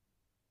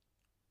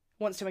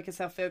to make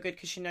herself feel good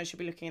because she knows she'll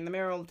be looking in the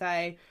mirror all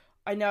day.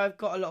 I know I've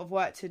got a lot of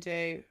work to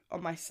do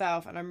on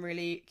myself and I'm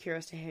really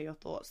curious to hear your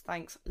thoughts.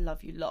 Thanks,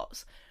 love you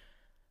lots.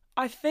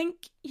 I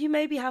think you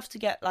maybe have to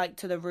get like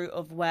to the root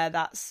of where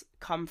that's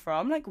come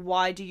from. Like,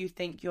 why do you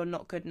think you're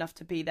not good enough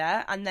to be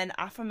there? And then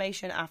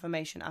affirmation.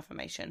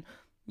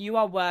 You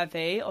are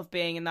worthy of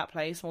being in that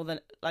place more than,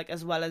 like,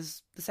 as well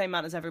as the same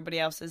amount as everybody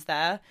else is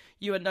there.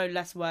 You are no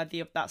less worthy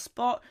of that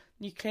spot.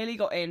 You clearly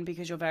got in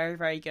because you're very,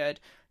 very good.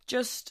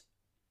 Just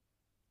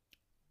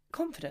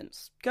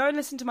confidence. Go and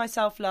listen to my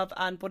self-love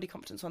and body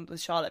confidence one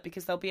with Charlotte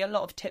because there'll be a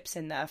lot of tips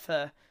in there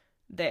for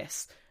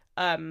this.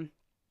 And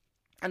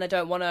I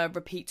don't want to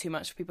repeat too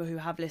much for people who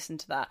have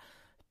listened to that.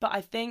 But I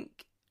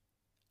think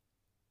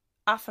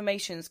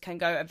affirmations can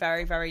go a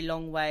very, very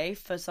long way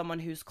for someone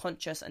who's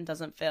conscious and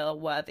doesn't feel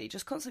worthy.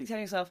 Just constantly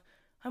telling yourself,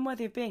 I'm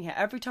worthy of being here.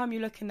 Every time you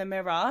look in the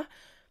mirror,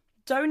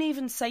 don't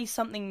even say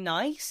something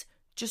nice.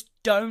 Just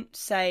don't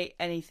say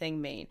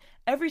anything mean.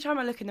 Every time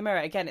I look in the mirror,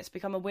 again, it's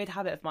become a weird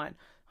habit of mine.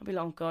 I'll be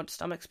like, oh God,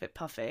 stomach's a bit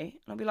puffy. And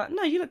I'll be like,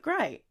 no, you look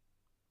great.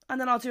 And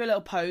then I'll do a little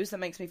pose that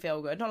makes me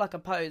feel good. Not like a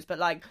pose, but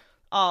like,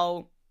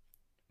 I'll,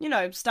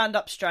 stand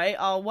up straight,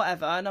 I'll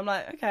whatever. And I'm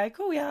like, okay,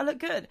 cool, yeah, I look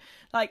good.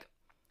 Like,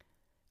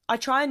 I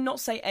try and not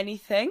say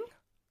anything,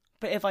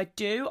 but if I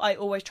do, I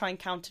always try and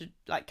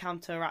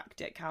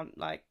counteract it,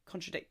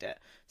 contradict it.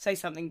 Say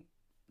something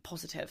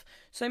positive.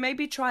 So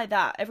maybe try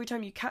that every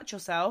time you catch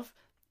yourself,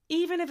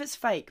 even if it's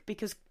fake,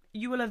 because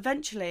you will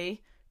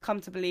eventually come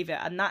to believe it,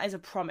 and that is a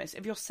promise.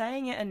 If you're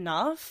saying it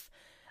enough,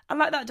 and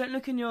like that, don't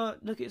look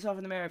at yourself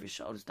in the mirror with your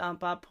shoulders down,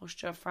 bad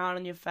posture, frown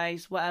on your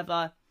face,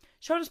 whatever.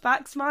 Shoulders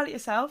back, smile at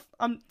yourself.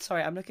 I'm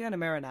looking in a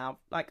mirror now.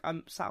 Like,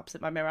 I'm sat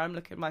opposite my mirror. I'm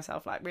looking at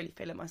myself, like, really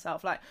feeling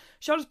myself. Like,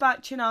 shoulders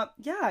back, chin up.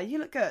 Yeah, you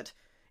look good.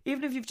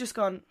 Even if you've just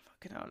gone,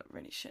 fucking hell, I look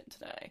really shit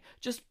today.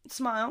 Just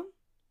smile.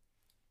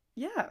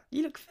 Yeah,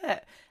 you look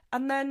fit.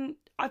 And then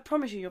I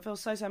promise you'll feel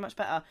so, so much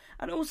better.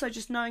 And also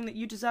just knowing that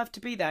you deserve to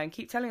be there and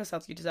keep telling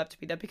yourself you deserve to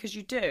be there because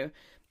you do.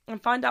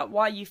 And find out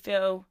why you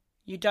feel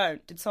you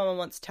don't. Did someone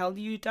once tell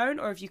you don't?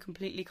 Or have you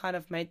completely kind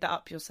of made that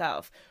up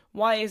yourself?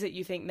 Why is it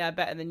you think they're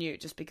better than you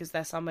just because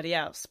they're somebody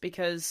else?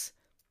 Because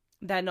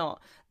they're not.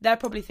 They're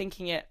probably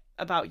thinking it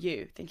about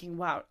you. Thinking,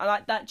 wow, I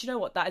like that. Do you know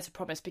what? That is a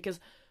promise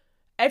because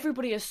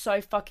everybody is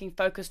so fucking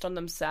focused on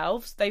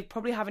themselves. They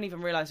probably haven't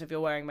even realised if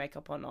you're wearing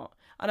makeup or not.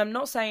 And I'm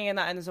not saying in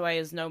that in as a way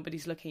as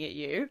nobody's looking at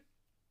you.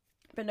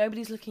 But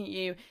nobody's looking at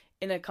you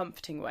in a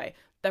comforting way.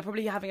 They're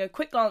probably having a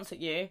quick glance at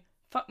you.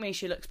 Fuck me,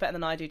 she looks better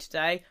than I do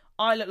today.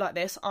 I look like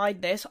this,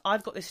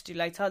 I've got this to do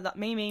later. That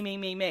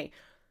me.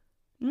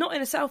 Not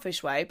in a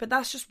selfish way, but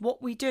that's just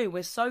what we do.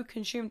 We're so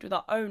consumed with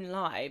our own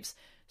lives,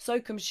 so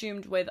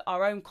consumed with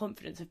our own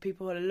confidence of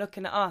people who are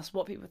looking at us,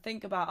 what people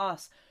think about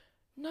us.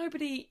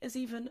 Nobody is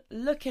even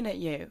looking at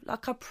you,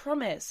 like, I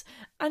promise.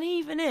 And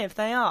even if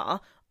they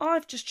are,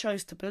 I've just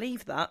chose to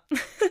believe that.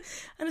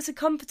 And it's a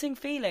comforting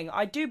feeling.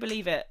 I do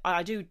believe it.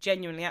 I do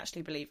genuinely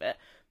actually believe it.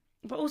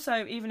 But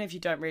also, even if you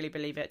don't really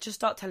believe it, just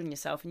start telling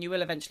yourself and you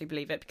will eventually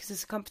believe it, because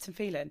it's a comforting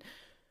feeling.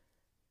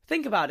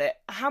 Think about it.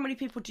 How many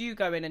people do you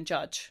go in and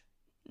judge?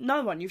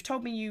 No one. You've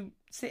told me you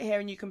sit here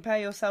and you compare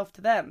yourself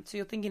to them. So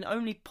you're thinking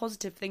only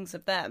positive things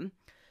of them.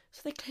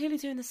 So they're clearly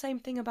doing the same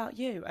thing about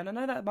you. And I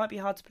know that might be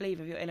hard to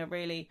believe if you're in a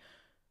really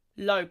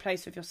low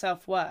place with your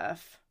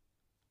self-worth.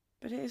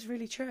 But it is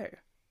really true.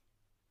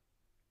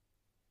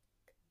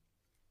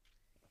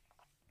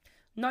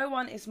 No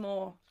one is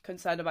more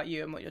concerned about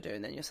you and what you're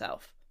doing than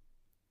yourself.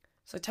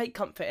 So take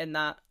comfort in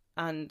that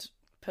and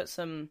put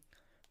some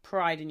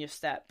pride in your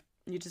step.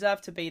 You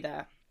deserve to be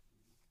there.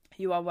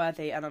 You are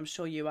worthy, and I'm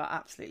sure you are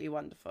absolutely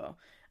wonderful.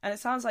 And it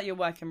sounds like you're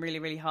working really,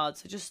 really hard,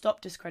 so just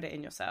stop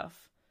discrediting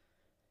yourself.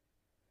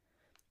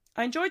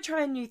 I enjoy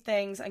trying new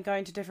things and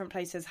going to different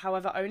places,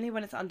 however, only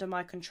when it's under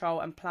my control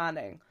and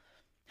planning.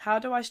 How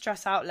do I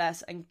stress out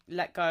less and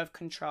let go of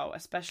control,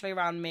 especially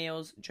around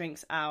meals,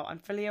 drinks out? I'm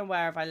fully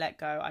aware if I let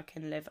go, I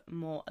can live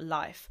more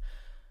life.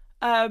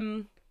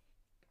 I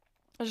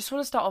just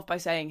want to start off by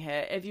saying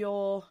here, if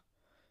you're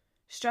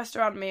stressed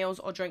around meals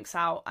or drinks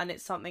out and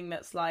it's something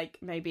that's like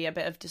maybe a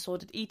bit of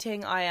disordered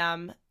eating, I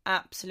am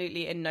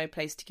absolutely in no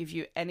place to give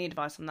you any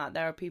advice on that.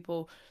 There are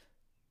people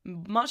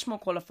much more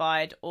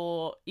qualified,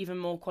 or even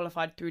more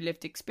qualified through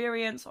lived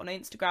experience on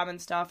Instagram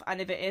and stuff.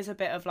 And if it is a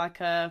bit of like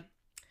a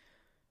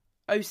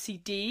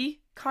OCD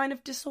kind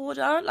of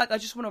disorder, like, I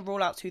just want to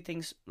rule out two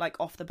things like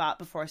off the bat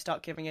before I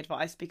start giving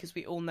advice, because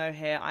we all know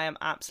here I am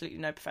absolutely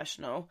no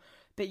professional.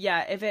 But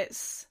yeah, if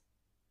it's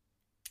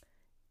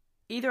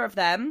either of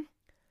them,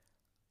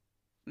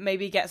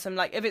 maybe get some,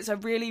 like, if it's a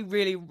really,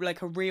 really,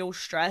 like, a real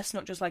stress,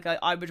 not just like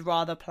I would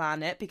rather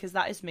plan it, because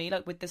that is me,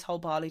 like, with this whole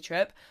Bali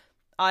trip,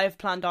 I've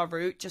planned our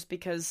route just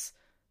because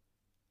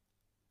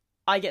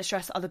I get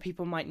stressed other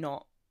people might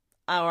not,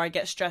 or I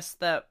get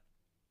stressed that,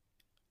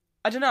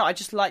 I don't know, I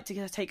just like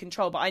to take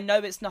control, but I know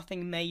it's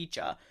nothing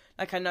major,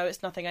 like, I know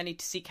it's nothing I need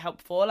to seek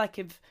help for. Like,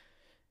 if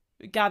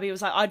Gabby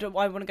was like, I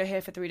want to go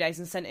here for 3 days,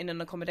 and sent in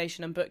an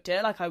accommodation and booked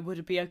it, like, I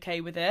would be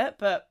okay with it.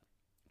 But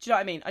do you know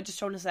what I mean? I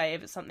just want to say,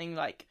 if it's something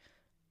like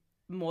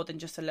more than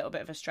just a little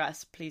bit of a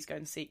stress, please go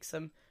and seek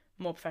some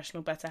more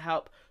professional, better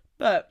help.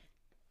 But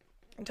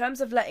in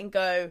terms of letting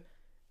go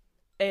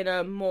in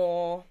a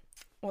more,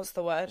 what's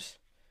the word?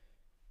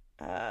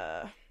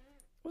 Oh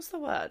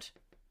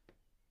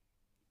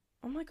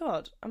my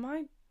god,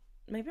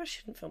 maybe I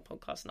shouldn't film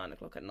podcasts 9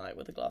 o'clock at night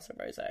with a glass of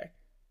rosé.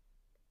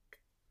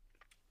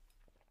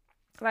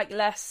 Like,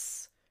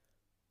 less,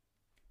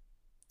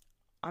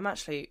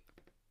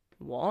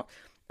 what?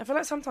 I feel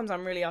like sometimes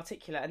I'm really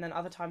articulate, and then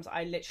other times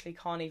I literally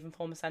can't even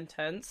form a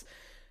sentence.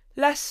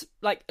 Less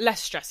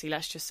stressy,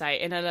 let's just say,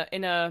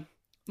 in a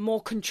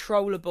more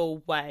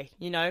controllable way,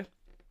 you know?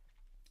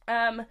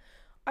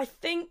 I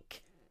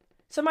think,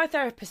 so my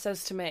therapist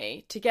says to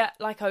me, to get,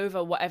 like,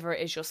 over whatever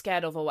it is you're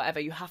scared of or whatever,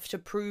 you have to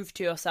prove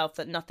to yourself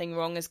that nothing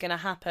wrong is going to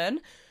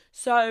happen.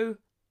 So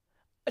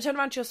I turn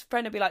around to your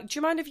friend and be like, do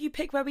you mind if you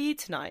pick where we eat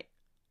tonight?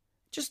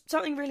 Just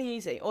something really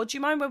easy. Or do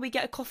you mind where we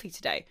get a coffee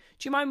today?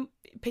 Do you mind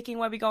picking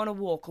where we go on a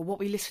walk, or what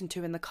we listen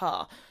to in the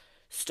car?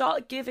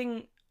 Start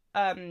giving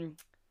start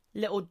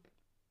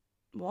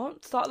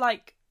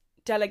like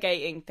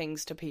delegating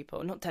things to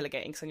people. Not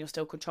delegating, so you're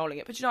still controlling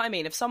it. But you know what I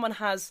mean? If someone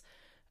has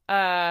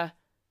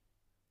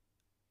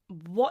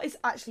what is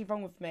actually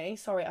wrong with me?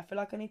 Sorry, I feel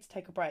like I need to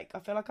take a break. I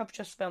feel like I've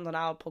just filmed an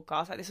hour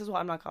podcast. Like, this is what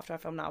I'm like after I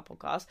film an hour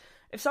podcast.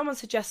 If someone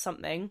suggests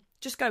something,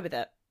 just go with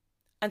it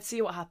and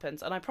see what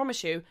happens. And I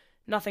promise you,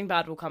 nothing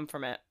bad will come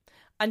from it.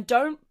 And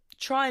don't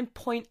try and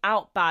point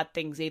out bad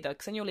things either,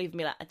 because then you'll leave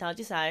me like, I told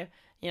you so.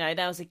 You know,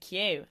 there was a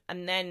queue,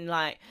 and then,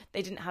 like,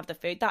 they didn't have the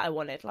food that I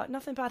wanted. Like,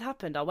 nothing bad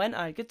happened. I had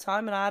a good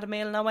time, and I had a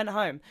meal, and I went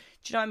home.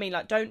 Do you know what I mean?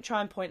 Like, don't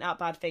try and point out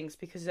bad things,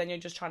 because then you're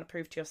just trying to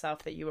prove to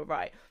yourself that you were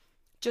right.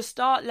 Just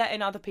start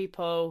letting other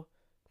people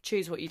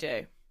choose what you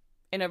do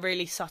in a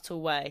really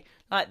subtle way.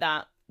 Like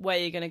that, where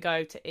you're going to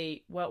go to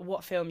eat,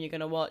 what film you're going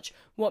to watch,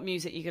 what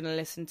music you're going to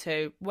listen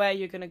to, where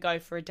you're going to go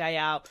for a day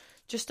out.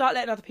 Just start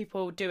letting other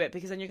people do it,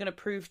 because then you're going to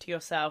prove to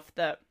yourself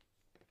that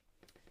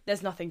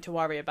there's nothing to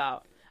worry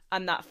about.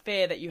 And that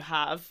fear that you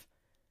have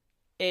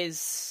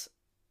it's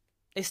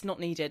not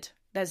needed.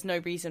 There's no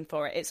reason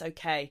for it. It's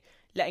okay.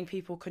 Letting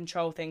people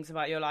control things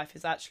about your life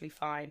is actually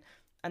fine,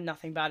 and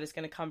nothing bad is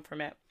going to come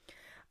from it.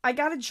 I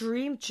got a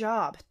dream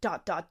job, ...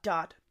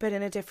 but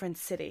in a different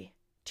city.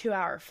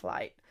 2-hour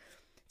flight.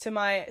 To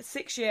my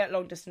 6-year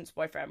long-distance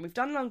boyfriend. We've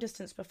done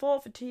long-distance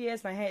before for 2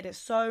 years, and I hated it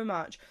so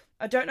much.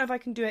 I don't know if I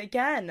can do it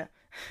again.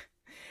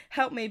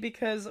 Help me,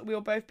 because we'll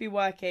both be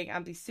working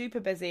and be super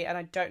busy, and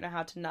I don't know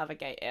how to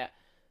navigate it.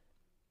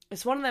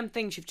 It's one of them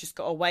things you've just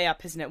got to weigh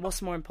up, isn't it?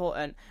 What's more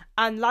important?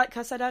 And like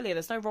I said earlier,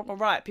 there's no wrong or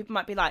right. People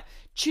might be like,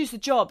 choose the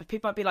job.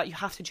 People might be like, you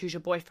have to choose your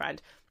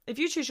boyfriend. If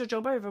you choose your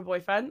job over a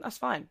boyfriend, that's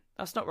fine.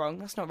 That's not wrong.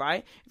 That's not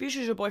right. If you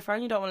choose your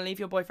boyfriend, you don't want to leave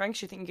your boyfriend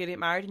because you think you're going to get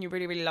married and you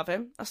really, really love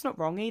him, that's not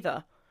wrong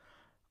either.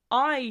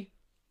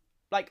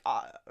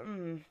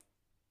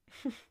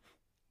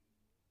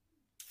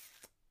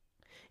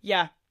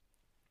 Yeah,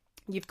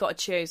 you've got to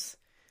choose.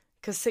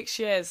 Because 6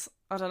 years,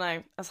 I don't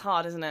know, that's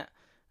hard, isn't it?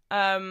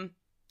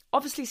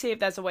 Obviously see if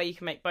there's a way you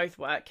can make both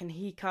work. Can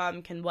he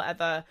come? Can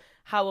whatever?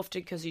 How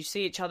often? Because you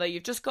see each other.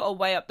 You've just got to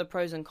weigh up the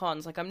pros and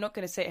cons. Like, I'm not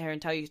going to sit here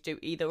and tell you to do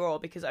either or,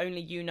 because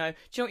only you know. Do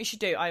you know what you should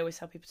do? I always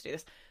tell people to do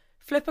this.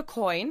 Flip a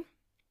coin.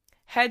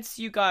 Heads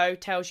you go,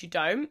 tails you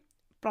don't.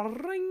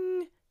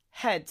 Bring.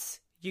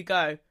 Heads you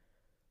go.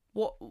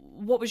 What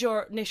was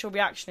your initial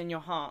reaction in your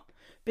heart?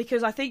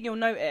 Because I think you'll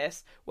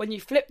notice when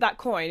you flip that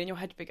coin, in your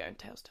head will be going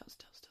tails, tails,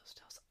 tails, tails,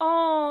 tails.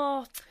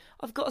 Oh,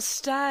 I've got to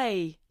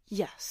stay.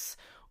 Yes.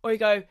 Or you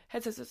go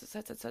heads, heads, heads,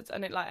 heads, heads, heads,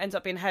 and it like ends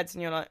up being heads,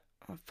 and you're like,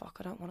 oh fuck,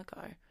 I don't want to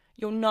go.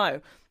 You'll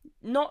know.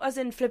 Not as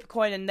in flip a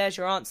coin and there's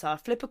your answer.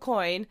 Flip a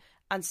coin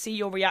and see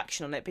your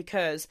reaction on it,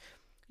 because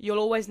you'll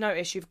always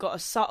notice you've got a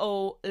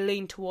subtle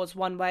lean towards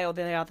one way or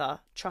the other.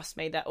 Trust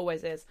me, there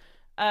always is.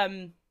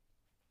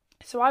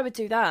 So I would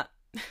do that.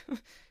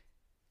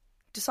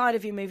 Decide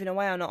if you're moving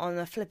away or not on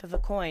the flip of a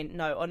coin.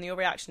 No, on your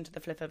reaction to the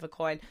flip of a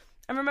coin.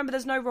 And remember,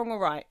 there's no wrong or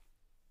right.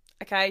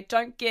 Okay?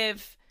 Don't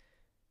give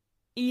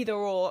either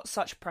or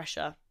such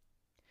pressure.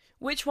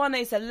 Which one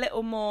is a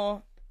little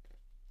more,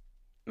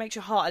 makes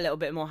your heart a little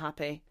bit more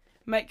happy?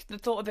 Make the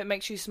thought of it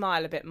makes you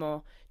smile a bit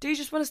more. Do you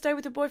just want to stay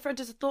with your boyfriend?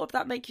 Does the thought of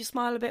that make you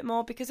smile a bit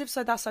more? Because if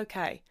so, that's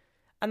okay.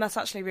 And that's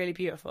actually really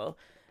beautiful.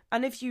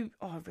 And if you,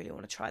 I really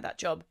want to try that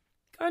job,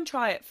 go and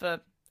try it for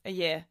a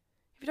year.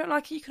 If you don't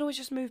like it, you can always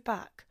just move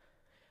back.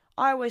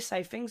 I always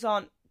say things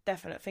aren't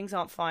definite, things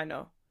aren't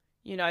final.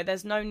 You know,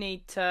 there's no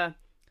need to,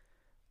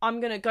 I'm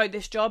going to go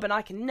this job and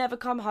I can never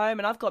come home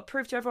and I've got to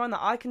prove to everyone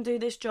that I can do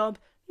this job.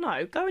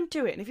 No, go and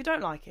do it. And if you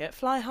don't like it,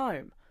 fly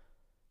home.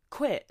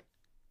 Quit.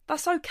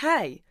 That's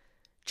okay.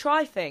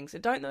 Try things.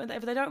 If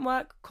they don't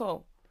work,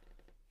 cool.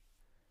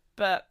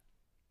 But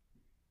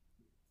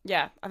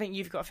yeah, I think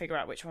you've got to figure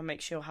out which one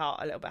makes your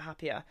heart a little bit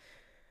happier.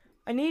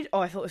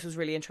 I thought this was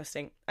really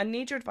interesting. I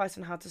need your advice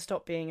on how to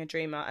stop being a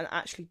dreamer and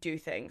actually do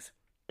things.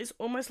 It's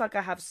almost like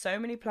I have so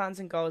many plans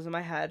and goals in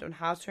my head on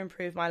how to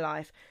improve my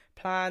life.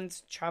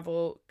 Plans,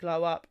 travel,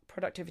 glow up,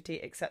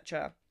 productivity,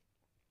 etc.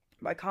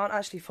 But I can't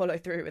actually follow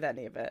through with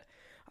any of it.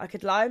 I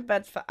could lie in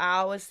bed for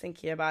hours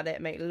thinking about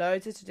it, make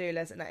loads of to-do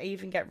lists, and I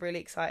even get really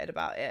excited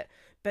about it.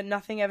 But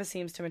nothing ever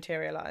seems to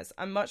materialise.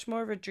 I'm much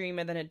more of a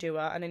dreamer than a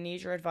doer, and I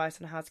need your advice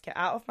on how to get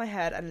out of my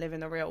head and live in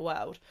the real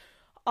world.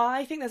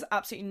 I think there's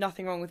absolutely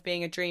nothing wrong with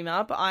being a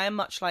dreamer, but I am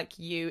much like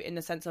you in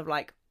the sense of,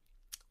 like,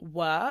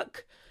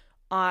 work.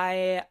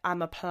 I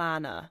am a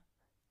planner.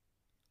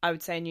 I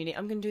would say in uni,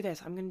 I'm going to do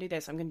this, I'm going to do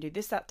this, I'm going to do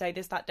this that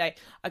day.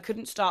 I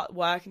couldn't start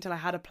work until I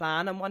had a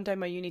plan, and one day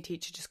my uni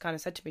teacher just kind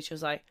of said to me, she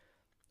was like,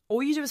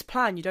 all you do is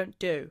plan, you don't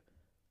do.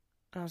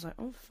 And I was like,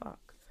 oh,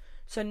 fuck.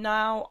 So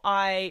now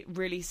I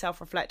really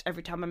self-reflect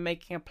every time I'm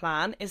making a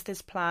plan. Is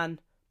this plan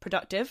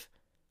productive?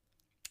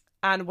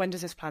 And when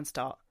does this plan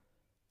start?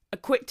 A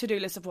quick to-do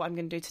list of what I'm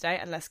going to do today,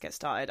 and let's get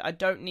started. I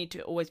don't need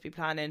to always be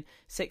planning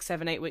 6,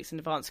 7, 8 weeks in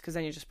advance, because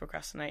then you're just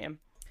procrastinating.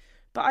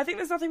 But I think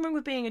there's nothing wrong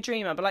with being a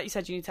dreamer. But like you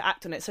said, you need to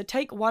act on it. So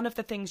take one of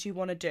the things you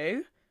want to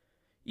do.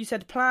 You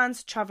said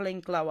plans, travelling,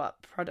 glow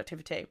up,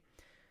 productivity.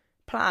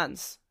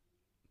 Plans.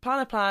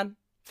 Plan a plan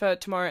for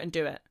tomorrow and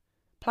do it.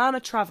 Plan a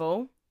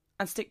travel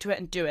and stick to it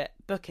and do it.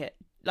 Book it.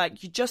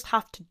 Like, you just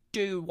have to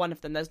do one of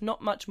them. There's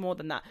not much more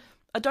than that.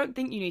 I don't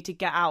think you need to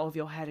get out of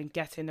your head and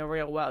get in the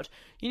real world.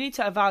 You need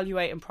to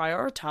evaluate and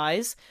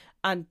prioritise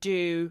and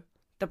do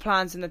the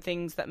plans and the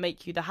things that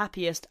make you the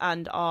happiest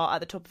and are at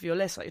the top of your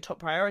list, like your top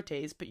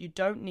priorities, but you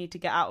don't need to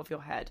get out of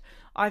your head.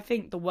 I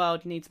think the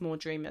world needs more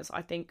dreamers.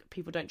 I think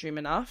people don't dream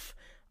enough.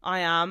 I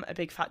am a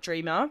big fat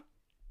dreamer.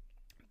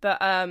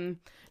 But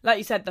like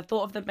you said, the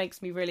thought of them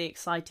makes me really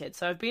excited.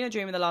 So I've been a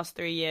dreamer the last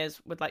 3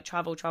 years with like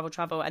travel.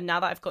 And now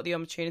that I've got the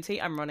opportunity,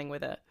 I'm running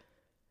with it.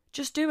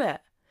 Just do it.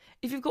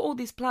 If you've got all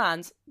these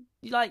plans,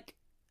 like,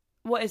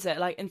 what is it?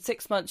 Like, in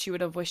 6 months, you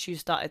would have wished you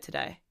started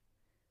today.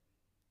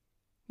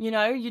 You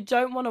know, you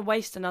don't want to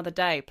waste another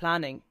day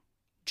planning,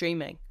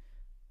 dreaming.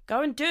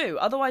 Go and do.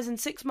 Otherwise, in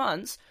 6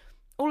 months,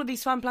 all of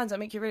these fun plans that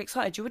make you really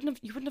excited, you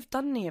wouldn't have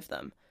done any of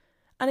them.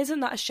 And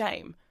isn't that a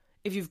shame?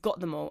 If you've got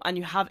them all and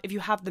if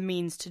you have the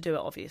means to do it,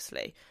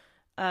 obviously.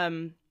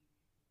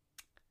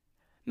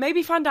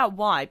 Maybe find out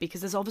why,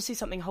 because there's obviously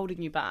something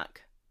holding you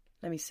back.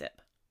 Let me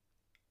sip.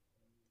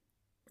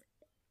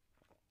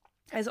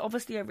 There's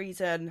obviously a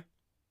reason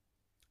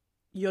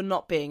you're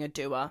not being a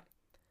doer.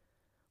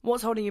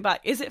 What's holding you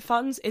back? Is it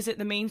funds? Is it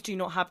the means? Do you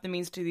not have the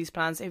means to do these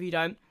plans? If you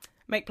don't,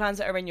 make plans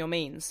that are in your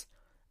means.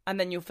 And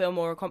then you'll feel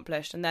more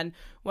accomplished. And then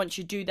once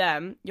you do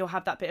them, you'll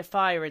have that bit of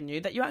fire in you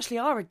that you actually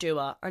are a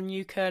doer. And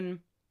you can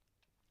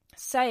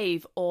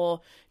save or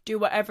do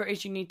whatever it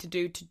is you need to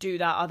do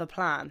that other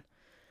plan.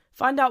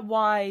 Find out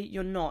why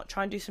you're not.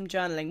 Try and do some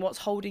journaling. What's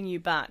holding you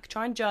back?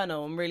 Try and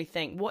journal and really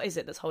think, what is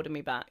it that's holding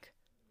me back?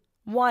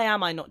 Why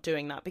am I not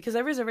doing that? Because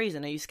there is a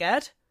reason. Are you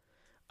scared?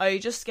 Are you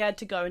just scared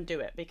to go and do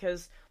it?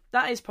 Because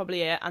that is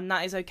probably it, and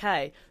that is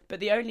okay.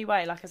 But the only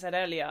way, like I said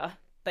earlier,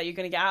 that you're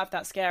going to get out of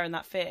that scare and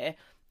that fear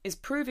is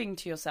proving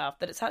to yourself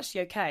that it's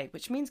actually okay,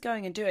 which means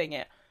going and doing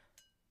it.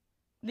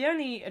 The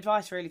only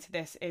advice really to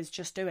this is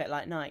just do it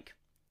like Nike.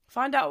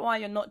 Find out why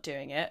you're not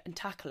doing it and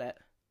tackle it.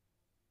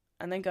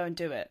 And then go and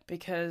do it,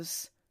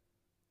 because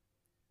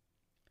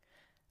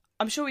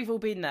I'm sure we've all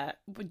been there.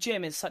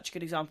 Gym is such a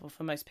good example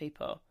for most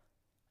people.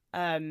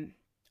 I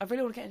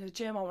really want to get into the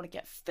gym. I want to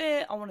get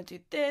fit. I want to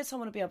do this. I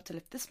want to be able to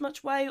lift this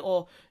much weight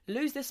or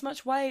lose this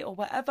much weight or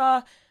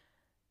whatever.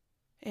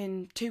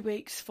 In 2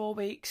 weeks, 4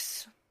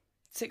 weeks,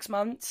 6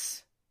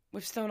 months,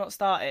 we've still not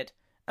started.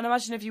 And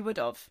imagine if you would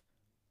have.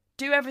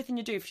 Do everything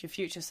you do for your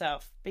future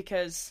self,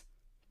 because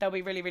they'll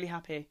be really, really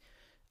happy.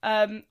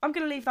 I'm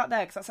going to leave that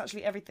there because that's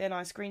actually everything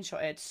I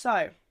screenshotted.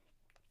 So,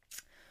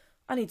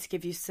 I need to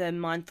give you some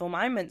mindful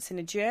moments in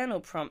a journal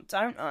prompt,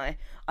 don't I?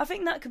 I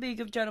think that could be a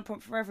good journal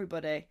prompt for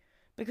everybody,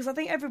 because I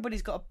think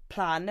everybody's got a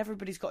plan,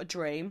 everybody's got a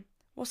dream.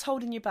 What's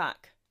holding you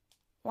back?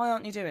 Why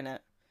aren't you doing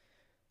it?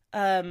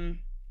 And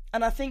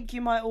I think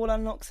you might all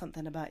unlock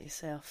something about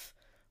yourself.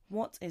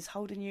 What is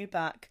holding you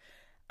back?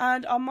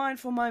 And our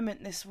mindful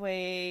moment this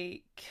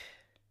week...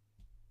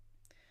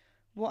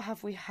 What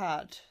have we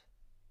had?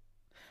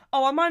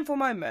 Oh, a mindful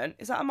moment.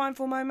 Is that a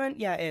mindful moment?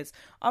 Yeah, it is.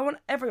 I want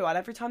everyone,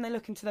 every time they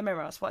look into the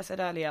mirror, that's what I said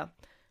earlier,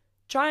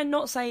 try and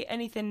not say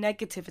anything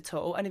negative at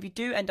all. And if you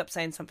do end up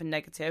saying something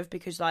negative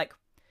because, like,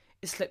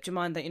 it slipped your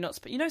mind that you're not...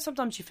 You know,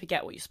 sometimes you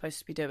forget what you're supposed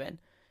to be doing.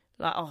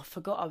 Like, oh, I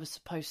forgot I was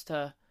supposed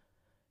to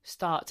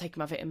start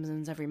taking my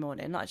vitamins every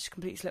morning. Like, I just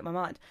completely slipped my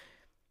mind.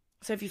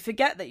 So if you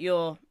forget that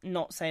you're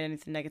not saying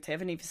anything negative,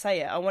 and if you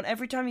say it, I want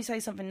every time you say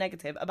something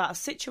negative about a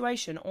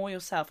situation or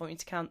yourself, I want you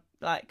to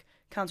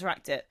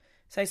counteract it.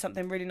 Say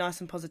something really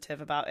nice and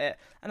positive about it.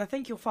 And I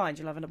think you'll find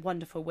you'll have a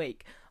wonderful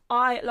week.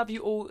 I love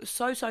you all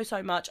so, so,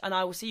 so much. And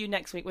I will see you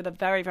next week with a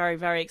very, very,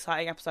 very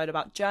exciting episode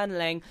about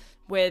journaling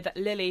with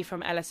Lily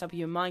from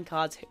LSW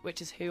Mindcards,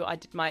 which is who I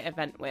did my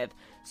event with.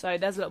 So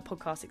there's a little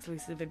podcast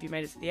exclusive if you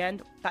made it to the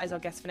end. That is our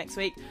guest for next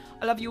week.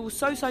 I love you all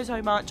so, so, so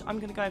much. I'm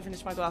going to go and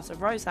finish my glass of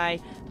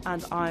rosé,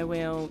 and I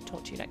will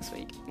talk to you next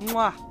week.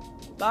 Mwah!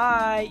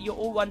 Bye! You're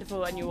all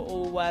wonderful and you're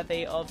all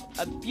worthy of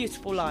a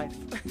beautiful life.